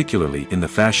 particularly in the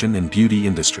fashion and beauty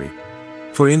industry.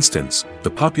 For instance,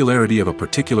 the popularity of a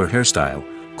particular hairstyle,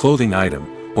 clothing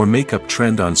item, or makeup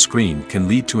trend on screen can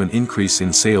lead to an increase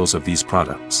in sales of these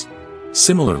products.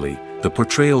 Similarly, the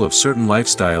portrayal of certain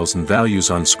lifestyles and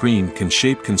values on screen can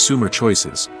shape consumer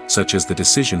choices, such as the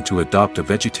decision to adopt a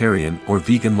vegetarian or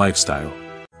vegan lifestyle.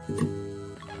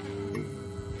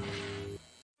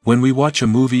 When we watch a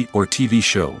movie or TV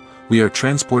show, we are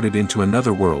transported into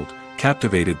another world,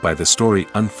 captivated by the story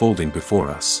unfolding before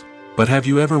us. But have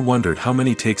you ever wondered how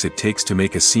many takes it takes to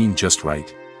make a scene just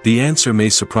right? The answer may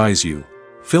surprise you.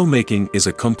 Filmmaking is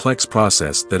a complex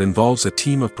process that involves a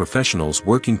team of professionals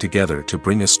working together to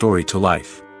bring a story to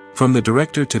life. From the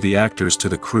director to the actors to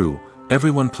the crew,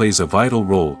 everyone plays a vital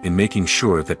role in making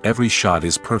sure that every shot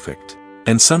is perfect.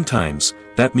 And sometimes,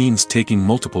 that means taking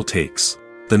multiple takes.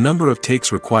 The number of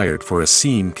takes required for a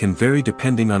scene can vary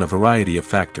depending on a variety of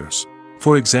factors.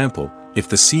 For example, if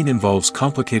the scene involves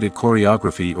complicated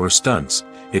choreography or stunts,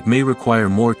 it may require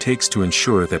more takes to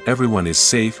ensure that everyone is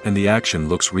safe and the action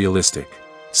looks realistic.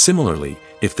 Similarly,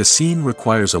 if the scene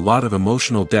requires a lot of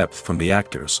emotional depth from the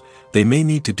actors, they may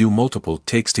need to do multiple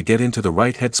takes to get into the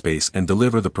right headspace and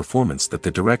deliver the performance that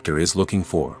the director is looking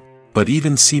for. But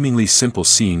even seemingly simple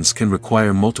scenes can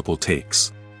require multiple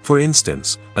takes. For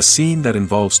instance, a scene that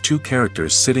involves two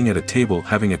characters sitting at a table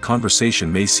having a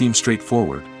conversation may seem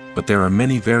straightforward, but there are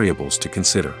many variables to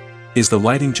consider. Is the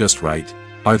lighting just right?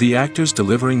 Are the actors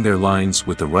delivering their lines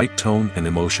with the right tone and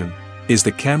emotion? Is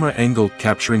the camera angle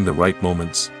capturing the right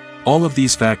moments? All of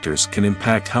these factors can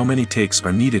impact how many takes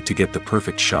are needed to get the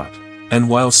perfect shot. And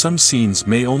while some scenes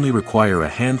may only require a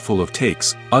handful of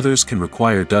takes, others can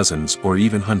require dozens or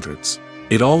even hundreds.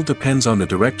 It all depends on the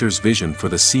director's vision for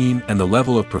the scene and the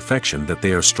level of perfection that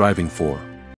they are striving for.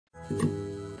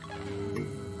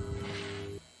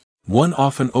 One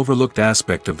often overlooked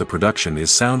aspect of the production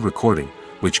is sound recording,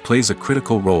 which plays a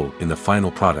critical role in the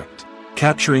final product.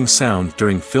 Capturing sound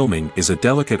during filming is a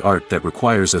delicate art that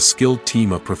requires a skilled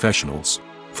team of professionals.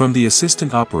 From the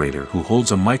assistant operator who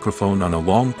holds a microphone on a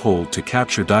long pole to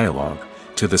capture dialogue,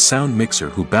 to the sound mixer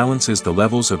who balances the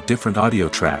levels of different audio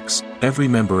tracks, every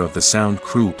member of the sound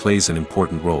crew plays an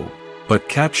important role. But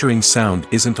capturing sound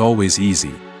isn't always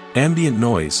easy. Ambient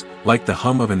noise, like the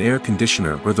hum of an air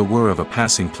conditioner or the whir of a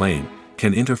passing plane,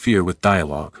 can interfere with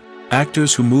dialogue.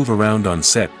 Actors who move around on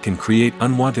set can create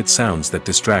unwanted sounds that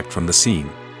distract from the scene.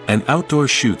 And outdoor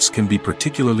shoots can be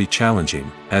particularly challenging,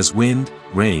 as wind,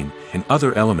 rain, and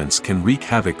other elements can wreak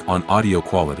havoc on audio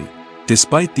quality.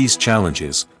 Despite these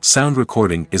challenges, sound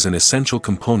recording is an essential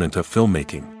component of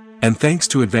filmmaking. And thanks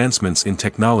to advancements in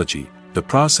technology, the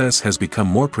process has become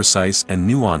more precise and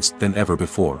nuanced than ever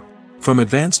before. From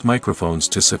advanced microphones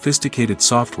to sophisticated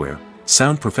software,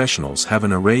 sound professionals have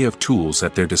an array of tools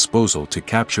at their disposal to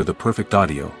capture the perfect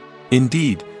audio.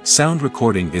 Indeed, sound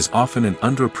recording is often an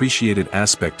underappreciated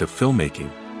aspect of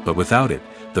filmmaking, but without it,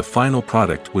 the final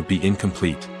product would be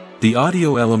incomplete. The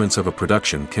audio elements of a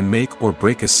production can make or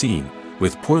break a scene,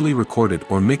 with poorly recorded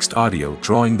or mixed audio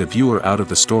drawing the viewer out of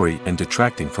the story and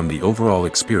detracting from the overall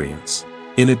experience.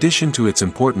 In addition to its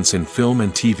importance in film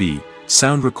and TV,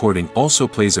 sound recording also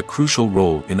plays a crucial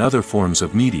role in other forms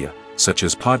of media, such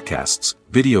as podcasts,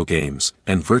 video games,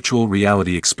 and virtual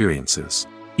reality experiences.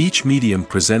 Each medium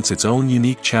presents its own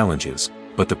unique challenges,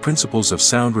 but the principles of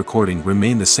sound recording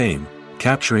remain the same,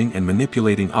 capturing and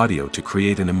manipulating audio to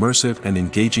create an immersive and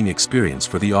engaging experience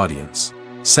for the audience.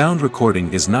 Sound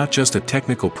recording is not just a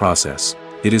technical process,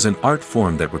 it is an art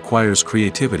form that requires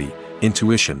creativity,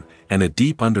 intuition, and a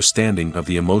deep understanding of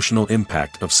the emotional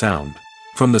impact of sound.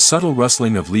 From the subtle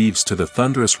rustling of leaves to the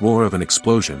thunderous roar of an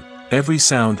explosion, every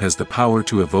sound has the power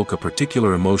to evoke a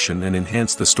particular emotion and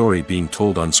enhance the story being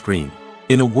told on screen.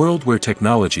 In a world where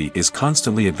technology is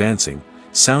constantly advancing,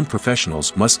 sound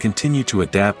professionals must continue to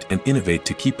adapt and innovate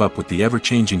to keep up with the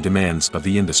ever-changing demands of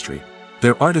the industry.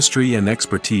 Their artistry and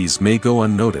expertise may go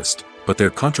unnoticed, but their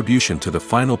contribution to the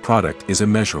final product is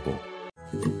immeasurable.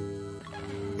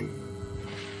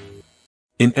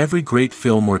 In every great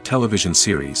film or television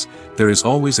series, there is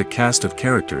always a cast of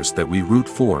characters that we root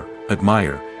for,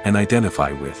 admire, and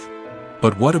identify with.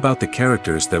 But what about the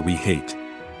characters that we hate?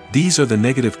 These are the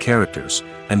negative characters,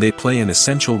 and they play an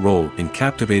essential role in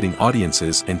captivating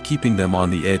audiences and keeping them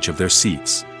on the edge of their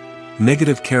seats.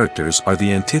 Negative characters are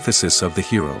the antithesis of the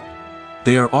hero.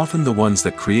 They are often the ones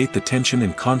that create the tension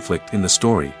and conflict in the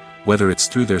story, whether it's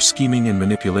through their scheming and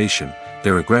manipulation,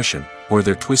 their aggression, or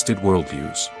their twisted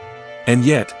worldviews. And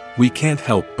yet, we can't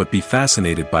help but be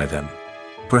fascinated by them.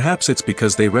 Perhaps it's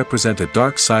because they represent a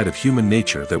dark side of human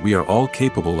nature that we are all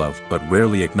capable of but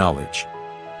rarely acknowledge.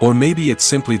 Or maybe it's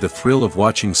simply the thrill of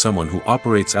watching someone who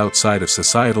operates outside of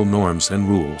societal norms and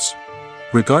rules.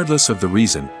 Regardless of the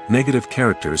reason, negative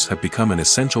characters have become an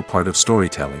essential part of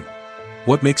storytelling.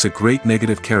 What makes a great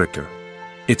negative character?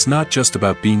 It's not just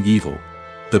about being evil.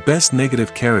 The best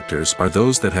negative characters are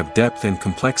those that have depth and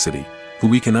complexity, who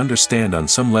we can understand on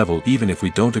some level even if we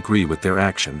don't agree with their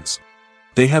actions.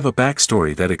 They have a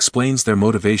backstory that explains their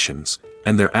motivations,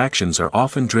 and their actions are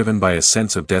often driven by a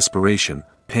sense of desperation,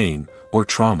 pain, or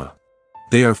trauma.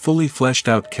 They are fully fleshed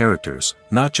out characters,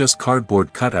 not just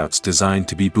cardboard cutouts designed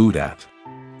to be booed at.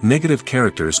 Negative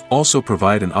characters also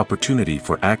provide an opportunity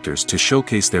for actors to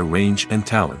showcase their range and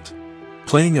talent.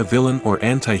 Playing a villain or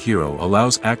anti-hero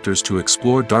allows actors to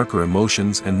explore darker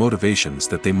emotions and motivations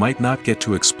that they might not get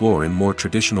to explore in more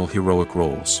traditional heroic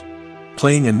roles.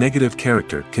 Playing a negative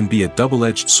character can be a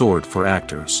double-edged sword for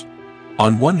actors.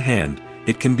 On one hand,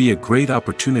 it can be a great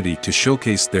opportunity to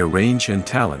showcase their range and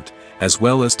talent, as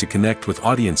well as to connect with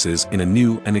audiences in a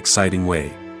new and exciting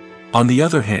way. On the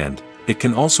other hand, it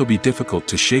can also be difficult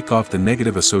to shake off the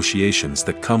negative associations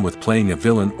that come with playing a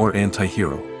villain or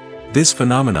anti-hero. This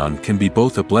phenomenon can be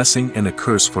both a blessing and a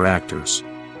curse for actors.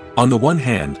 On the one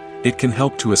hand, it can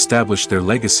help to establish their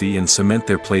legacy and cement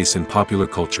their place in popular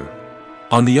culture.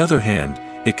 On the other hand,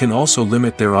 it can also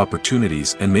limit their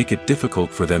opportunities and make it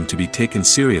difficult for them to be taken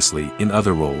seriously in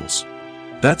other roles.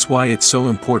 That's why it's so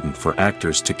important for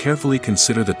actors to carefully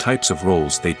consider the types of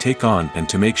roles they take on and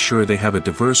to make sure they have a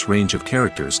diverse range of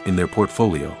characters in their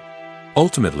portfolio.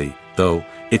 Ultimately, though,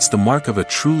 it's the mark of a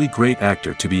truly great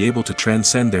actor to be able to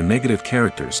transcend their negative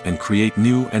characters and create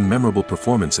new and memorable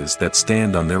performances that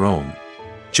stand on their own.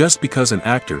 Just because an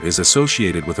actor is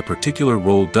associated with a particular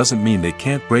role doesn't mean they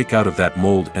can't break out of that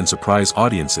mold and surprise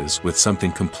audiences with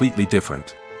something completely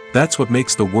different. That's what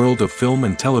makes the world of film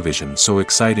and television so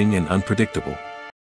exciting and unpredictable.